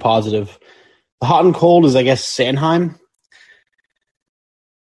one, pretty positive. The hot and cold is, I guess, Sanheim.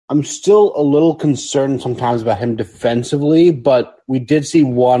 I'm still a little concerned sometimes about him defensively, but we did see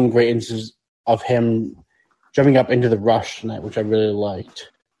one great instance of him jumping up into the rush tonight, which I really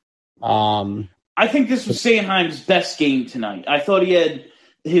liked. I think this was Sanheim's best game tonight. I thought he had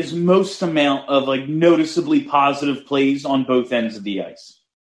his most amount of noticeably positive plays on both ends of the ice.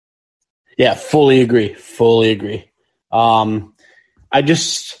 Yeah, fully agree.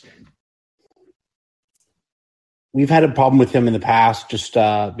 We've had a problem with him in the past, just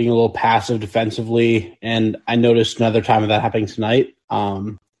being a little passive defensively, and I noticed another time of that happening tonight.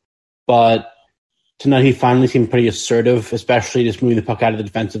 But tonight he finally seemed pretty assertive, especially just moving the puck out of the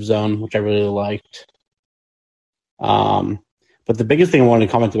defensive zone, which I really liked. But the biggest thing I wanted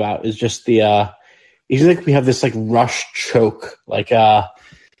to comment about is just it seems like we have this rush choke, the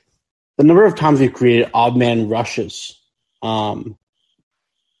number of times we've created odd man rushes,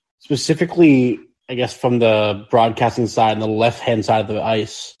 specifically, I guess, from the broadcasting side and the left-hand side of the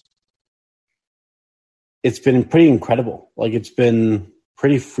ice. It's been pretty incredible. It's been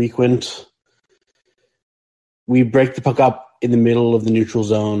pretty frequent. We break the puck up in the middle of the neutral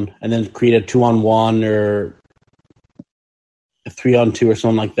zone and then create a 2-on-1 or a 3-on-2 or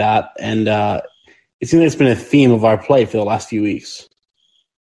something like that. And it seems like it's been a theme of our play for the last few weeks.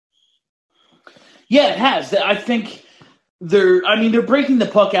 Yeah, it has. I think they're breaking the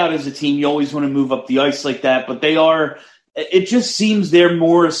puck out as a team. You always want to move up the ice like that, but they are. It just seems they're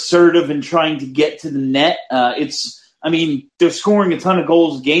more assertive in trying to get to the net. They're scoring a ton of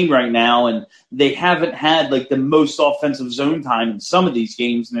goals a game right now, and they haven't had like the most offensive zone time in some of these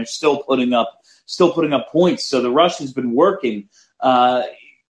games, and they're still putting up points. So the rush has been working.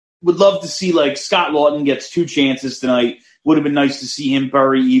 Would love to see like Scott Lawton gets 2 chances tonight. Would have been nice to see him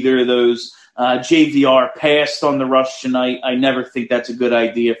bury either of those. JVR passed on the rush tonight. I never think that's a good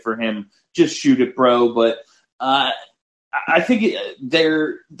idea for him. Just shoot it, bro. But I think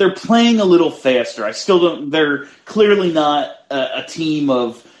they're playing a little faster. I still don't. They're clearly not a team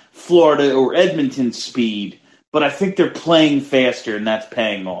of Florida or Edmonton speed, but I think they're playing faster, and that's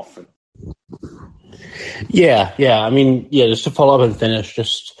paying off. Yeah. Just to follow up and finish,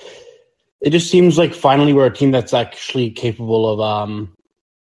 it just seems like finally we're a team that's actually capable of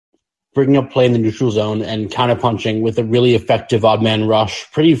bringing up play in the neutral zone and counterpunching with a really effective odd man rush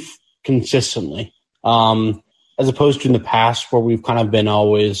pretty consistently. As opposed to in the past where we've kind of been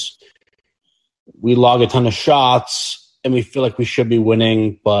we log a ton of shots and we feel like we should be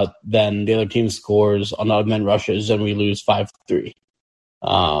winning, but then the other team scores on odd man rushes and we lose 5-3.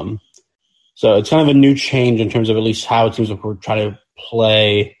 So it's kind of a new change in terms of at least how it seems like we're trying to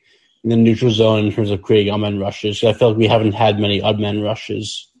play in the neutral zone in terms of creating odd man rushes. So I feel like we haven't had many odd man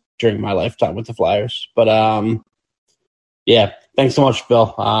rushes during my lifetime with the Flyers. But yeah, thanks so much,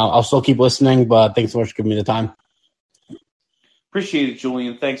 Bill. I'll still keep listening, but thanks so much for giving me the time. Appreciate it,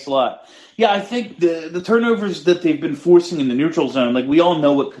 Julian. Thanks a lot. Yeah, I think the turnovers that they've been forcing in the neutral zone, like we all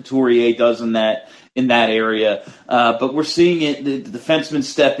know what Couturier does in that area, but we're seeing it. The defenseman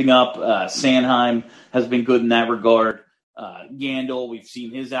stepping up. Sanheim has been good in that regard. Yandel, we've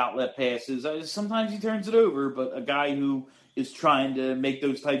seen his outlet passes. Sometimes he turns it over, but a guy who is trying to make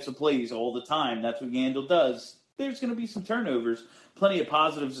those types of plays all the time, that's what Yandel does. There's going to be some turnovers. Plenty of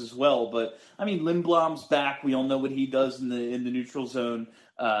positives as well, but Lindblom's back. We all know what he does in the neutral zone.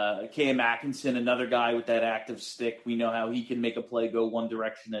 Cam Atkinson, another guy with that active stick. We know how he can make a play go one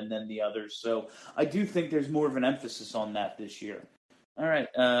direction and then the other. So I do think there's more of an emphasis on that this year. All right,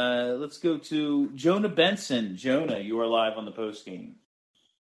 let's go to Jonah Benson. Jonah, you are live on the postgame.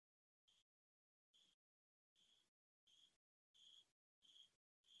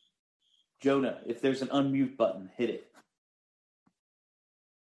 Jonah, if there's an unmute button, hit it.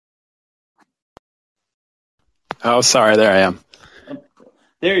 Oh, sorry. There I am.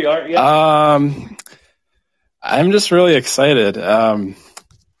 There you are. Yeah. I'm just really excited.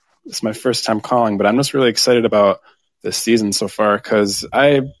 It's my first time calling, but I'm just really excited about this season so far because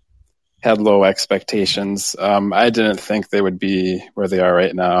I had low expectations. I didn't think they would be where they are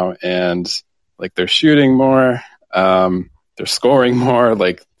right now, and like they're shooting more, they're scoring more.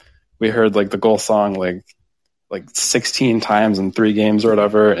 Like we heard like the goal song like 16 times in 3 games or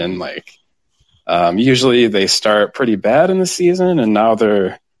whatever, and like. Usually they start pretty bad in the season, and now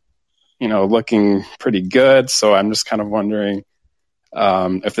they're, looking pretty good. So I'm just kind of wondering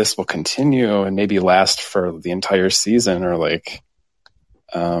if this will continue and maybe last for the entire season, or like,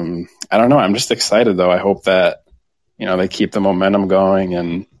 I don't know. I'm just excited though. I hope that, they keep the momentum going,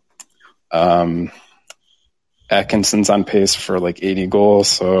 and Atkinson's on pace for like 80 goals.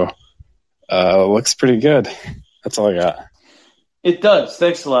 So it looks pretty good. That's all I got. It does.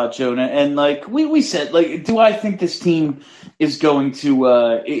 Thanks a lot, Jonah. And like we said, like, do I think this team is going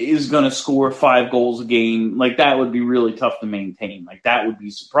to score 5 goals a game? Like that would be really tough to maintain. Like that would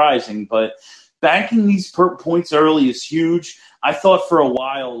be surprising. But banking these points early is huge. I thought for a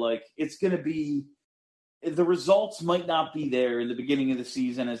while, like it's going to be the results might not be there in the beginning of the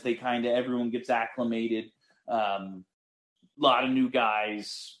season as they kind of everyone gets acclimated. A lot of new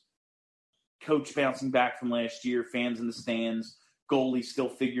guys, coach bouncing back from last year, fans in the stands. Goalie still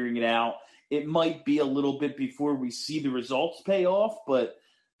figuring it out. It might be a little bit before we see the results pay off, but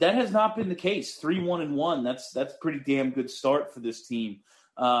that has not been the case. 3-1-1. That's pretty damn good start for this team.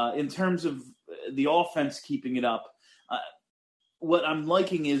 In terms of the offense keeping it up, what I'm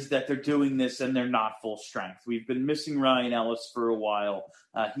liking is that they're doing this and they're not full strength. We've been missing Ryan Ellis for a while.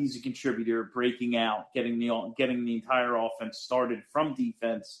 He's a contributor, breaking out, getting the entire offense started from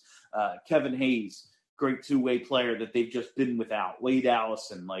defense. Kevin Hayes, great two-way player that they've just been without. Wade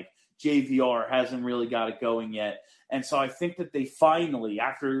Allison, like JVR hasn't really got it going yet. And so I think that they finally,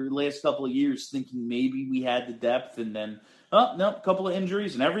 after the last couple of years, thinking maybe we had the depth and then, a couple of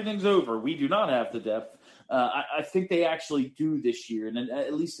injuries and everything's over. We do not have the depth. I think they actually do this year, and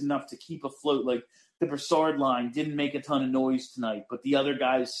at least enough to keep afloat. Like the Brassard line didn't make a ton of noise tonight, but the other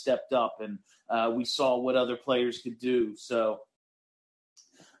guys stepped up, and we saw what other players could do. So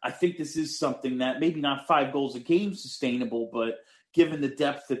I think this is something that maybe not 5 goals a game sustainable, but given the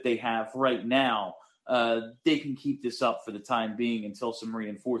depth that they have right now, they can keep this up for the time being until some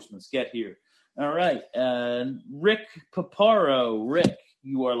reinforcements get here. All right. Rick Paparo. Rick,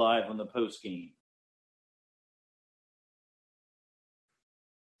 you are live on the post game.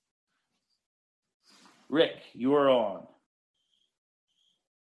 Rick, you are on.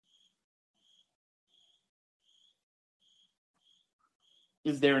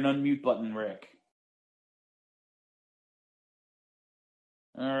 Is there an unmute button, Rick?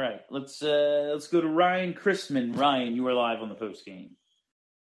 All right, let's go to Ryan Chrisman. Ryan, you are live on the post game.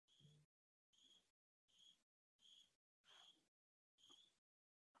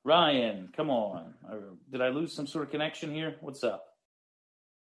 Ryan, come on. Did I lose some sort of connection here? What's up?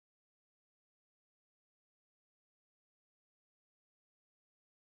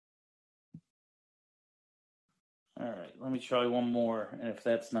 All right, let me try one more, and if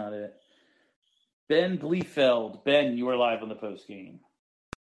that's not it. Ben Bleefeld. Ben, you are live on the post game.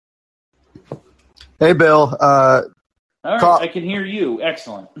 Hey, Bill. All right, I can hear you.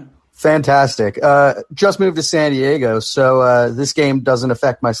 Excellent. Fantastic. Just moved to San Diego, so this game doesn't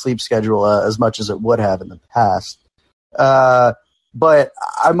affect my sleep schedule as much as it would have in the past. But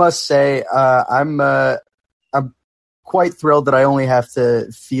I must say, I'm quite thrilled that I only have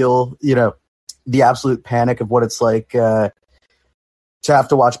to feel, the absolute panic of what it's like to have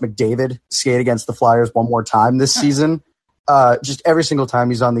to watch McDavid skate against the Flyers one more time this season. Just every single time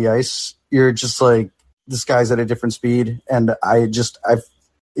he's on the ice, you're just like, this guy's at a different speed, and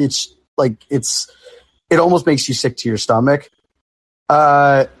it almost makes you sick to your stomach.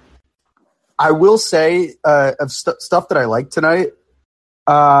 I will say of stuff that I like tonight.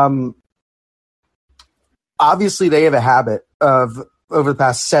 Obviously, they have a habit of, over the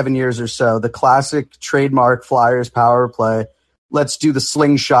past 7 years or so, the classic trademark Flyers power play. Let's do the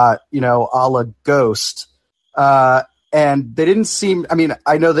slingshot, a la Ghost. And they didn't seem,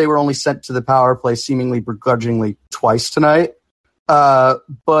 I know they were only sent to the power play seemingly begrudgingly twice tonight. But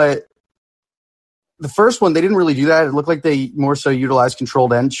the first one, they didn't really do that. It looked like they more so utilized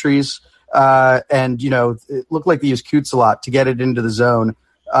controlled entries. And, it looked like they used Coots a lot to get it into the zone.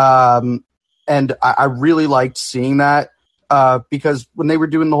 And I really liked seeing that because when they were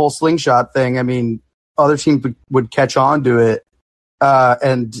doing the whole slingshot thing, other teams would catch on to it.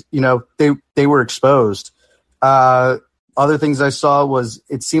 And, they were exposed. Other things I saw was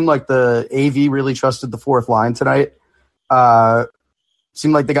it seemed like the AV really trusted the fourth line tonight.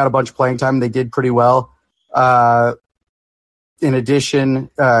 Seemed like they got a bunch of playing time. They did pretty well. In addition,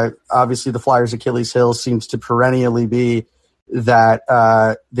 obviously the Flyers' Achilles heel seems to perennially be that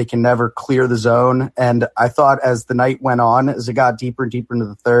they can never clear the zone. And I thought as the night went on, as it got deeper and deeper into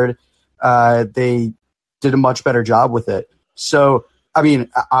the third, they did a much better job with it. So,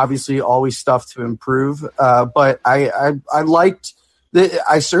 obviously always stuff to improve, but I liked that.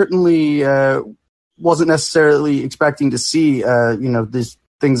 I certainly wasn't necessarily expecting to see, these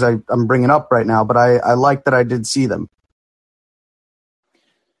things I'm bringing up right now, but I like that I did see them.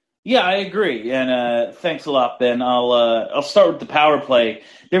 Yeah, I agree, and thanks a lot, Ben. I'll start with the power play.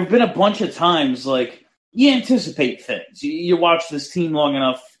 There have been a bunch of times, like, you anticipate things. You watch this team long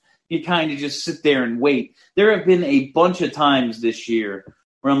enough, you kind of just sit there and wait. There have been a bunch of times this year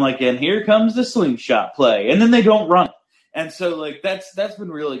where I'm like, and here comes the slingshot play, and then they don't run it. And so, like, that's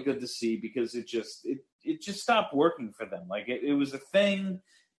been really good to see because it just stopped working for them. Like, it was a thing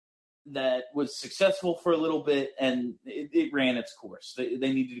that was successful for a little bit, and it ran its course. They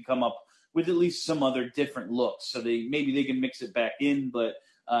needed to come up with at least some other different looks, so maybe they can mix it back in. But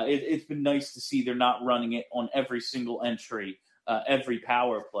it's been nice to see they're not running it on every single entry, every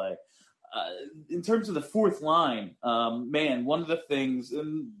power play. In terms of the fourth line, one of the things,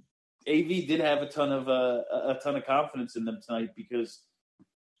 and AV did have a ton of confidence in them tonight because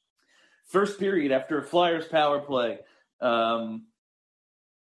first period after a Flyers power play.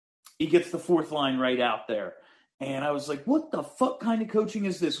 He gets the fourth line right out there. And I was like, what the fuck kind of coaching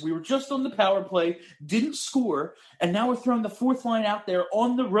is this? We were just on the power play, didn't score, and now we're throwing the fourth line out there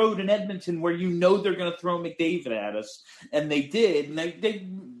on the road in Edmonton where they're going to throw McDavid at us. And they did.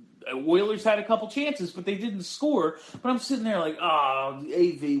 And Oilers had a couple chances, but they didn't score. But I'm sitting there like, oh,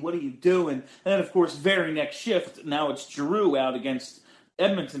 AV, what are you doing? And then, of course, very next shift, now it's Giroux out against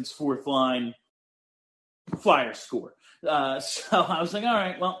Edmonton's fourth line. Flyers score. So I was like, all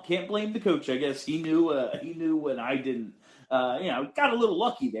right, well, can't blame the coach. I guess he knew and I didn't. Got a little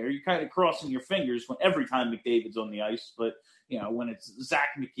lucky there. You're kind of crossing your fingers every time McDavid's on the ice, but when it's Zach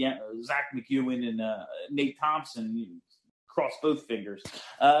McEwen and Nate Thompson, you cross both fingers.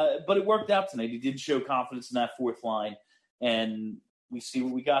 But it worked out tonight. He did show confidence in that fourth line, and we see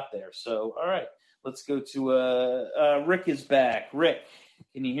what we got there. So, all right, let's go to Rick is back. Rick,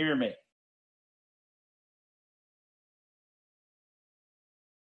 can you hear me?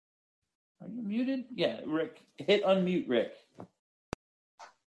 Are you muted? Yeah, Rick, hit unmute, Rick.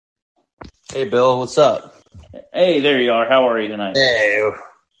 Hey, Bill, what's up? Hey, there you are. How are you tonight? Hey,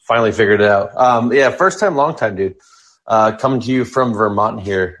 finally figured it out. Yeah, first time, long time, dude. Coming to you from Vermont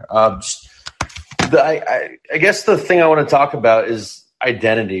here. I guess the thing I want to talk about is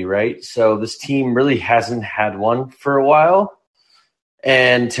identity, right? So this team really hasn't had one for a while.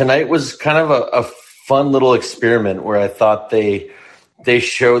 And tonight was kind of a fun little experiment where I thought they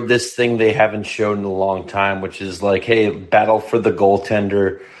showed this thing they haven't shown in a long time, which is like, hey, battle for the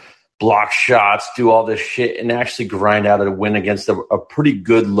goaltender, block shots, do all this shit, and actually grind out a win against a pretty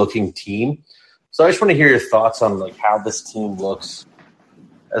good-looking team. So I just want to hear your thoughts on like how this team looks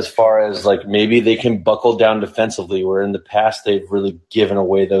as far as like maybe they can buckle down defensively, where in the past they've really given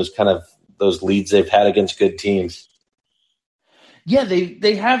away those leads they've had against good teams. Yeah,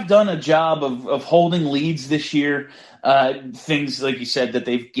 they have done a job of holding leads this year. Things like you said that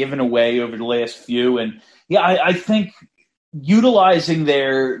they've given away over the last few, and yeah, I think utilizing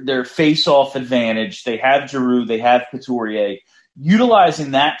their face-off advantage, they have Giroux, they have Couturier.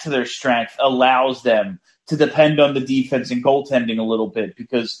 Utilizing that to their strength allows them to depend on the defense and goaltending a little bit,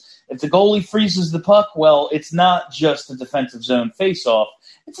 because if the goalie freezes the puck, well, it's not just a defensive zone face-off.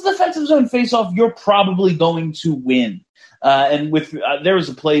 It's a defensive zone face-off you're probably going to win. And with there was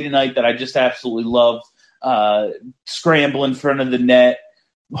a play tonight that I just absolutely loved. Scramble in front of the net.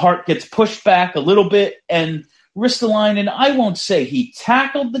 Hart gets pushed back a little bit, and Ristolainen, I won't say he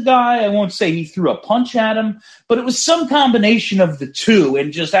tackled the guy. I won't say he threw a punch at him, but it was some combination of the two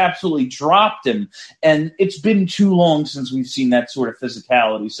and just absolutely dropped him. And it's been too long since we've seen that sort of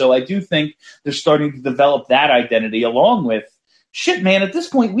physicality. So I do think they're starting to develop that identity along with, shit, man, at this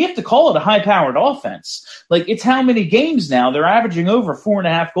point, we have to call it a high-powered offense. Like, it's how many games now? They're averaging over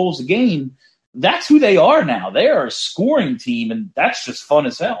 4.5 goals a game. That's who they are now. They are a scoring team, and that's just fun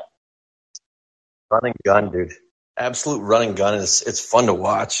as hell. Running gun, dude. Absolute running gun. It's fun to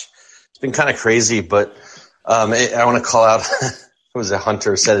watch. It's been kind of crazy, but I want to call out, it was a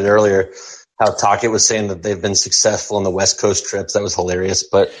Hunter said it earlier, how Tocchet was saying that they've been successful in the West Coast trips. That was hilarious.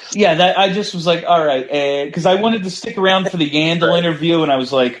 But yeah, I just was like, all right, because I wanted to stick around for the Yandel interview, and I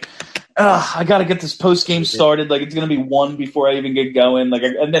was like, I got to get this post game started. Like, it's going to be one before I even get going. Like,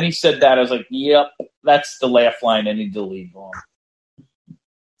 and then he said that, I was like, yep, that's the laugh line I need to leave on.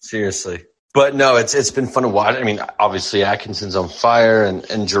 Seriously. But no, it's been fun to watch. I mean, obviously Atkinson's on fire,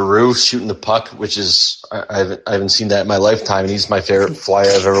 and Giroux shooting the puck, which is I haven't seen that in my lifetime, and he's my favorite flyer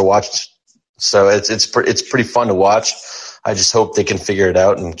I've ever watched. So it's pretty fun to watch. I just hope they can figure it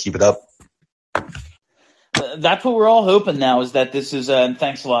out and keep it up. That's what we're all hoping now, is that this is and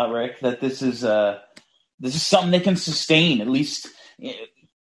thanks a lot, Rick, that this is something they can sustain. At least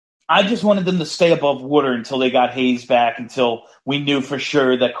I just wanted them to stay above water until they got Hayes back, until we knew for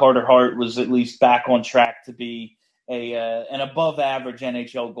sure that Carter Hart was at least back on track to be an above-average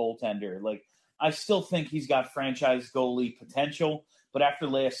NHL goaltender. Like, I still think he's got franchise goalie potential, but after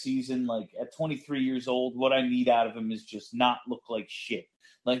last season, like at 23 years old, what I need out of him is just not look like shit.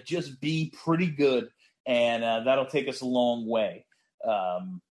 Like, just be pretty good, and that'll take us a long way.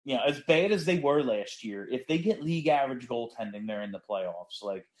 As bad as they were last year, if they get league average goaltending, they're in the playoffs.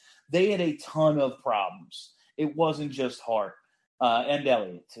 Like, they had a ton of problems. It wasn't just Hart and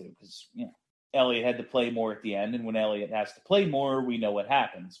Elliott too, because Elliott had to play more at the end, and when Elliott has to play more, we know what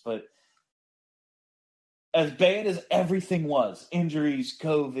happens. But as bad as everything was, injuries,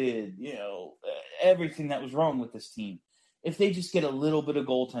 COVID, everything that was wrong with this team, if they just get a little bit of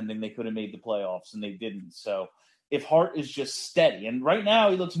goaltending, they could have made the playoffs, and they didn't. So if Hart is just steady, and right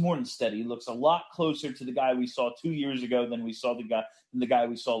now he looks more than steady, he looks a lot closer to the guy we saw 2 years ago than we saw the guy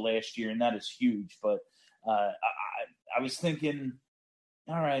we saw last year, and that is huge. But I was thinking,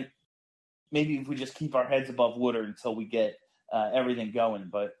 all right, maybe if we just keep our heads above water until we get everything going.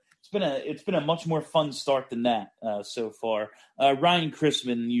 But it's been a much more fun start than that so far. Ryan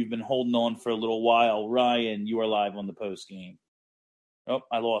Chrisman, you've been holding on for a little while. Ryan, you are live on the post game. Oh,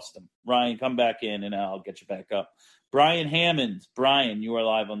 I lost him. Ryan, come back in, and I'll get you back up. Brian Hammond. Brian, you are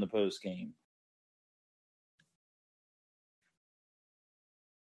live on the post game.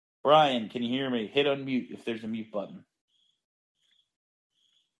 Brian, can you hear me? Hit unmute if there's a mute button.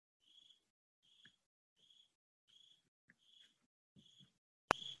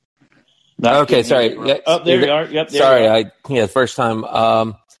 Okay, sorry. Yeah. Oh, there you are. Yep. Sorry, first time.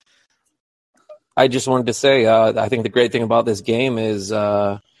 I just wanted to say, I think the great thing about this game is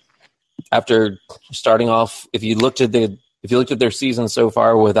after starting off, if you looked at the if you looked at their season so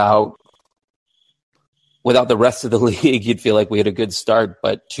far without the rest of the league, you'd feel like we had a good start,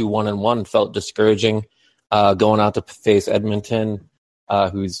 but 2-1-1 felt discouraging. Going out to face Edmonton,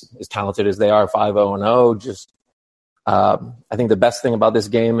 who's as talented as they are, 5-0-0. I think the best thing about this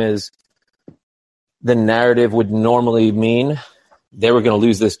game is the narrative would normally mean they were going to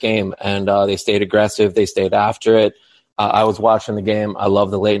lose this game, and they stayed aggressive. They stayed after it. I was watching the game. I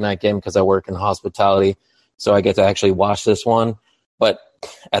love the late night game because I work in hospitality, so I get to actually watch this one. But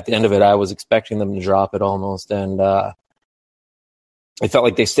at the end of it, I was expecting them to drop it almost, and it felt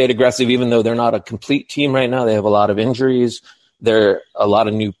like they stayed aggressive, even though they're not a complete team right now. They have a lot of injuries. There are a lot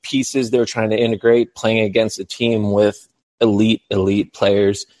of new pieces they're trying to integrate, playing against a team with elite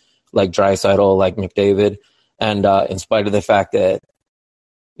players like Draisaitl, like McDavid. And in spite of the fact that,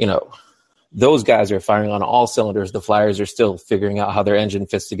 those guys are firing on all cylinders, the Flyers are still figuring out how their engine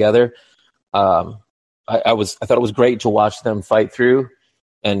fits together. I thought it was great to watch them fight through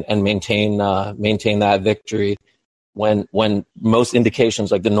and maintain that victory when most indications,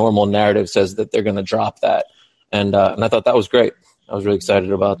 like the normal narrative, says that they're going to drop that. And I thought that was great. I was really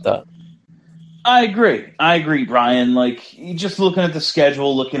excited about that. I agree, Brian. Like, just looking at the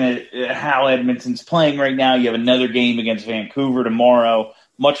schedule, looking at how Edmonton's playing right now, you have another game against Vancouver tomorrow,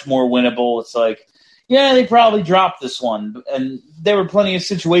 much more winnable. It's like, yeah, they probably dropped this one. And there were plenty of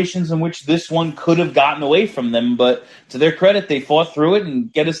situations in which this one could have gotten away from them. But to their credit, they fought through it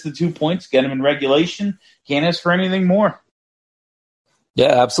and get us the 2 points, get them in regulation. Can't ask for anything more.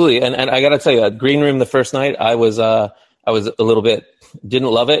 Yeah, absolutely. And I got to tell you, Green Room the first night, I was a little bit, didn't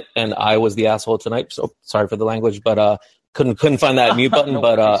love it. And I was the asshole tonight. So sorry for the language, but couldn't find that mute button. No,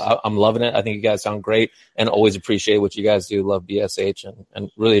 but I'm loving it. I think you guys sound great and always appreciate what you guys do. Love BSH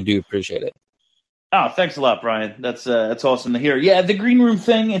and really do appreciate it. Oh, thanks a lot, Brian. That's awesome to hear. Yeah, the Green Room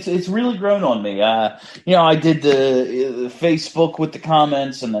thing, it's really grown on me. I did the Facebook with the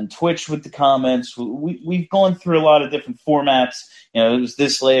comments and then Twitch with the comments. We've gone through a lot of different formats. It was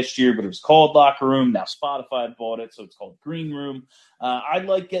this last year, but it was called Locker Room. Now Spotify bought it, so it's called Green Room. I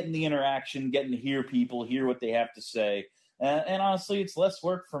like getting the interaction, getting to hear people, hear what they have to say. And honestly, it's less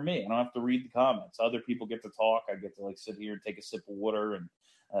work for me. I don't have to read the comments. Other people get to talk. I get to sit here and take a sip of water and,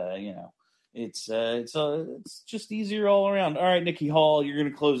 It's just easier all around. All right, Nikki Hall, you're going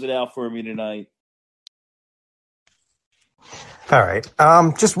to close it out for me tonight. All right.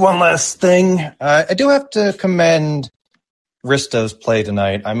 Just one last thing. I do have to commend Risto's play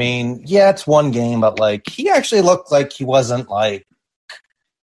tonight. I mean, yeah, it's one game, but he actually looked like he wasn't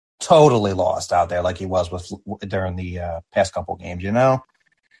totally lost out there like he was during the past couple games. Yeah,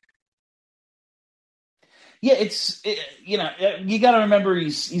 you got to remember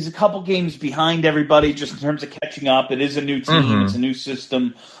he's a couple games behind everybody just in terms of catching up. It is a new team, Mm-hmm. It's a new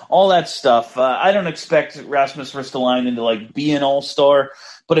system, all that stuff. I don't expect Rasmus Ristolainen to be an all-star,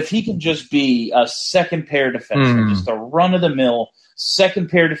 but if he can just be a second pair defenseman, just a run-of-the-mill second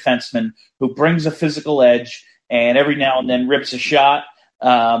pair defenseman who brings a physical edge and every now and then rips a shot,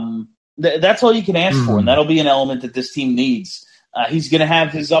 that's all you can ask for, and that'll be an element that this team needs. He's going to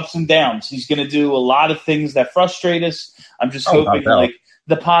have his ups and downs. He's going to do a lot of things that frustrate us. I'm just hoping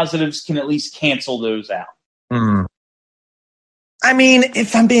the positives can at least cancel those out. Mm. I mean,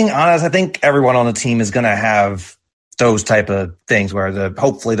 if I'm being honest, I think everyone on the team is going to have those type of things where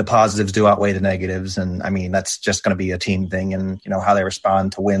hopefully the positives do outweigh the negatives. And I mean, that's just going to be a team thing and, how they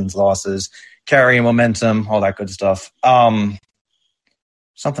respond to wins, losses, carrying momentum, all that good stuff.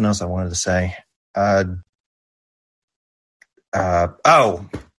 Something else I wanted to say. The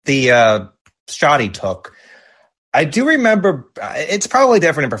shot he took. I do remember, it's probably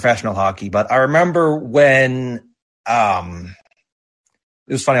different in professional hockey, but I remember when, it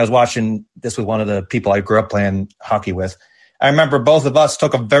was funny, I was watching this with one of the people I grew up playing hockey with. I remember both of us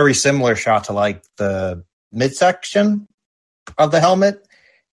took a very similar shot to the midsection of the helmet.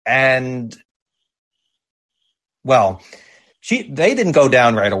 And, well, they didn't go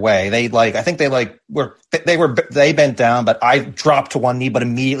down right away. They they bent down, but I dropped to one knee, but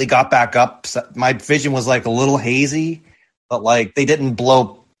immediately got back up. So my vision was a little hazy, but they didn't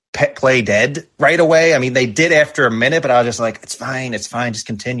blow play dead right away. I mean, they did after a minute, but I was just it's fine, just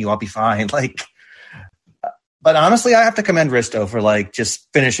continue, I'll be fine. But honestly, I have to commend Risto for just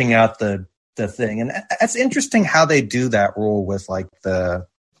finishing out the thing, and it's interesting how they do that rule with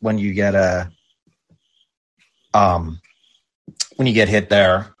when you get when you get hit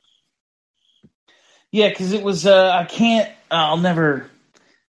there. Yeah, because it was I'll never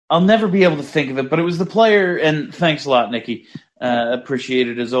be able to think of it, but it was the player, and thanks a lot, Nikki. Appreciate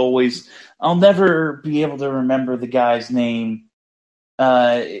it as always. I'll never be able to remember the guy's name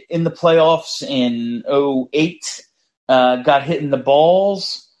in the playoffs in 2008. got hit in the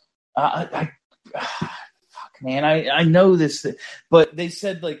balls. Man, I know this, but they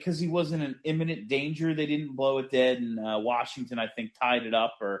said because he wasn't in imminent danger, they didn't blow it dead. And Washington, I think, tied it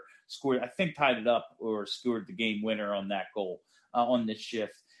up or scored. I think tied it up or scored the game winner on that goal on this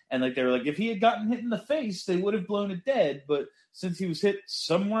shift. And they were like, if he had gotten hit in the face, they would have blown it dead. But since he was hit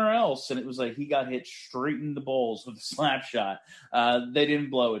somewhere else, and it was like he got hit straight in the balls with a slap shot, they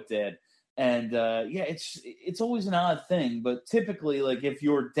didn't blow it dead. And it's always an odd thing, but typically, if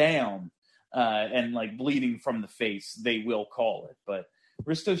you're down. And bleeding from the face, they will call it. But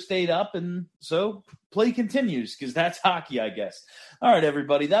Risto stayed up, and so play continues because that's hockey, I guess. All right,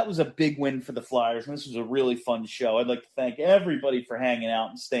 everybody, that was a big win for the Flyers, and this was a really fun show. I'd like to thank everybody for hanging out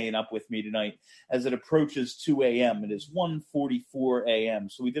and staying up with me tonight as it approaches 2 a.m. It is 1:44 a.m.,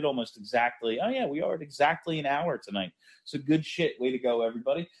 so we did almost exactly – we are at exactly an hour tonight. So good shit. Way to go,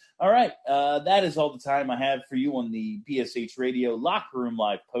 everybody. All right, that is all the time I have for you on the BSH Radio Locker Room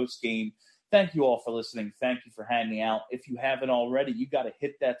Live post-game. Thank you all for listening. Thank you for hanging out. If you haven't already, you got to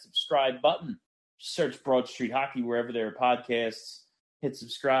hit that subscribe button. Search Broad Street Hockey wherever there are podcasts. Hit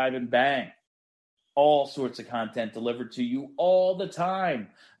subscribe and bang. All sorts of content delivered to you all the time.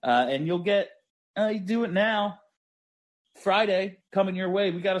 And you'll get, you do it now. Friday, coming your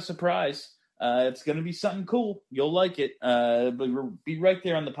way. We got a surprise. It's going to be something cool. You'll like it. But we'll be right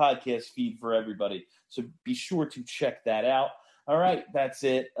there on the podcast feed for everybody. So be sure to check that out. All right, that's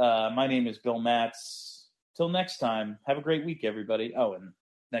it. My name is Bill Matz. Till next time, have a great week, everybody. Oh, and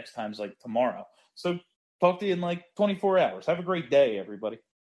next time's tomorrow. So talk to you in 24 hours. Have a great day, everybody.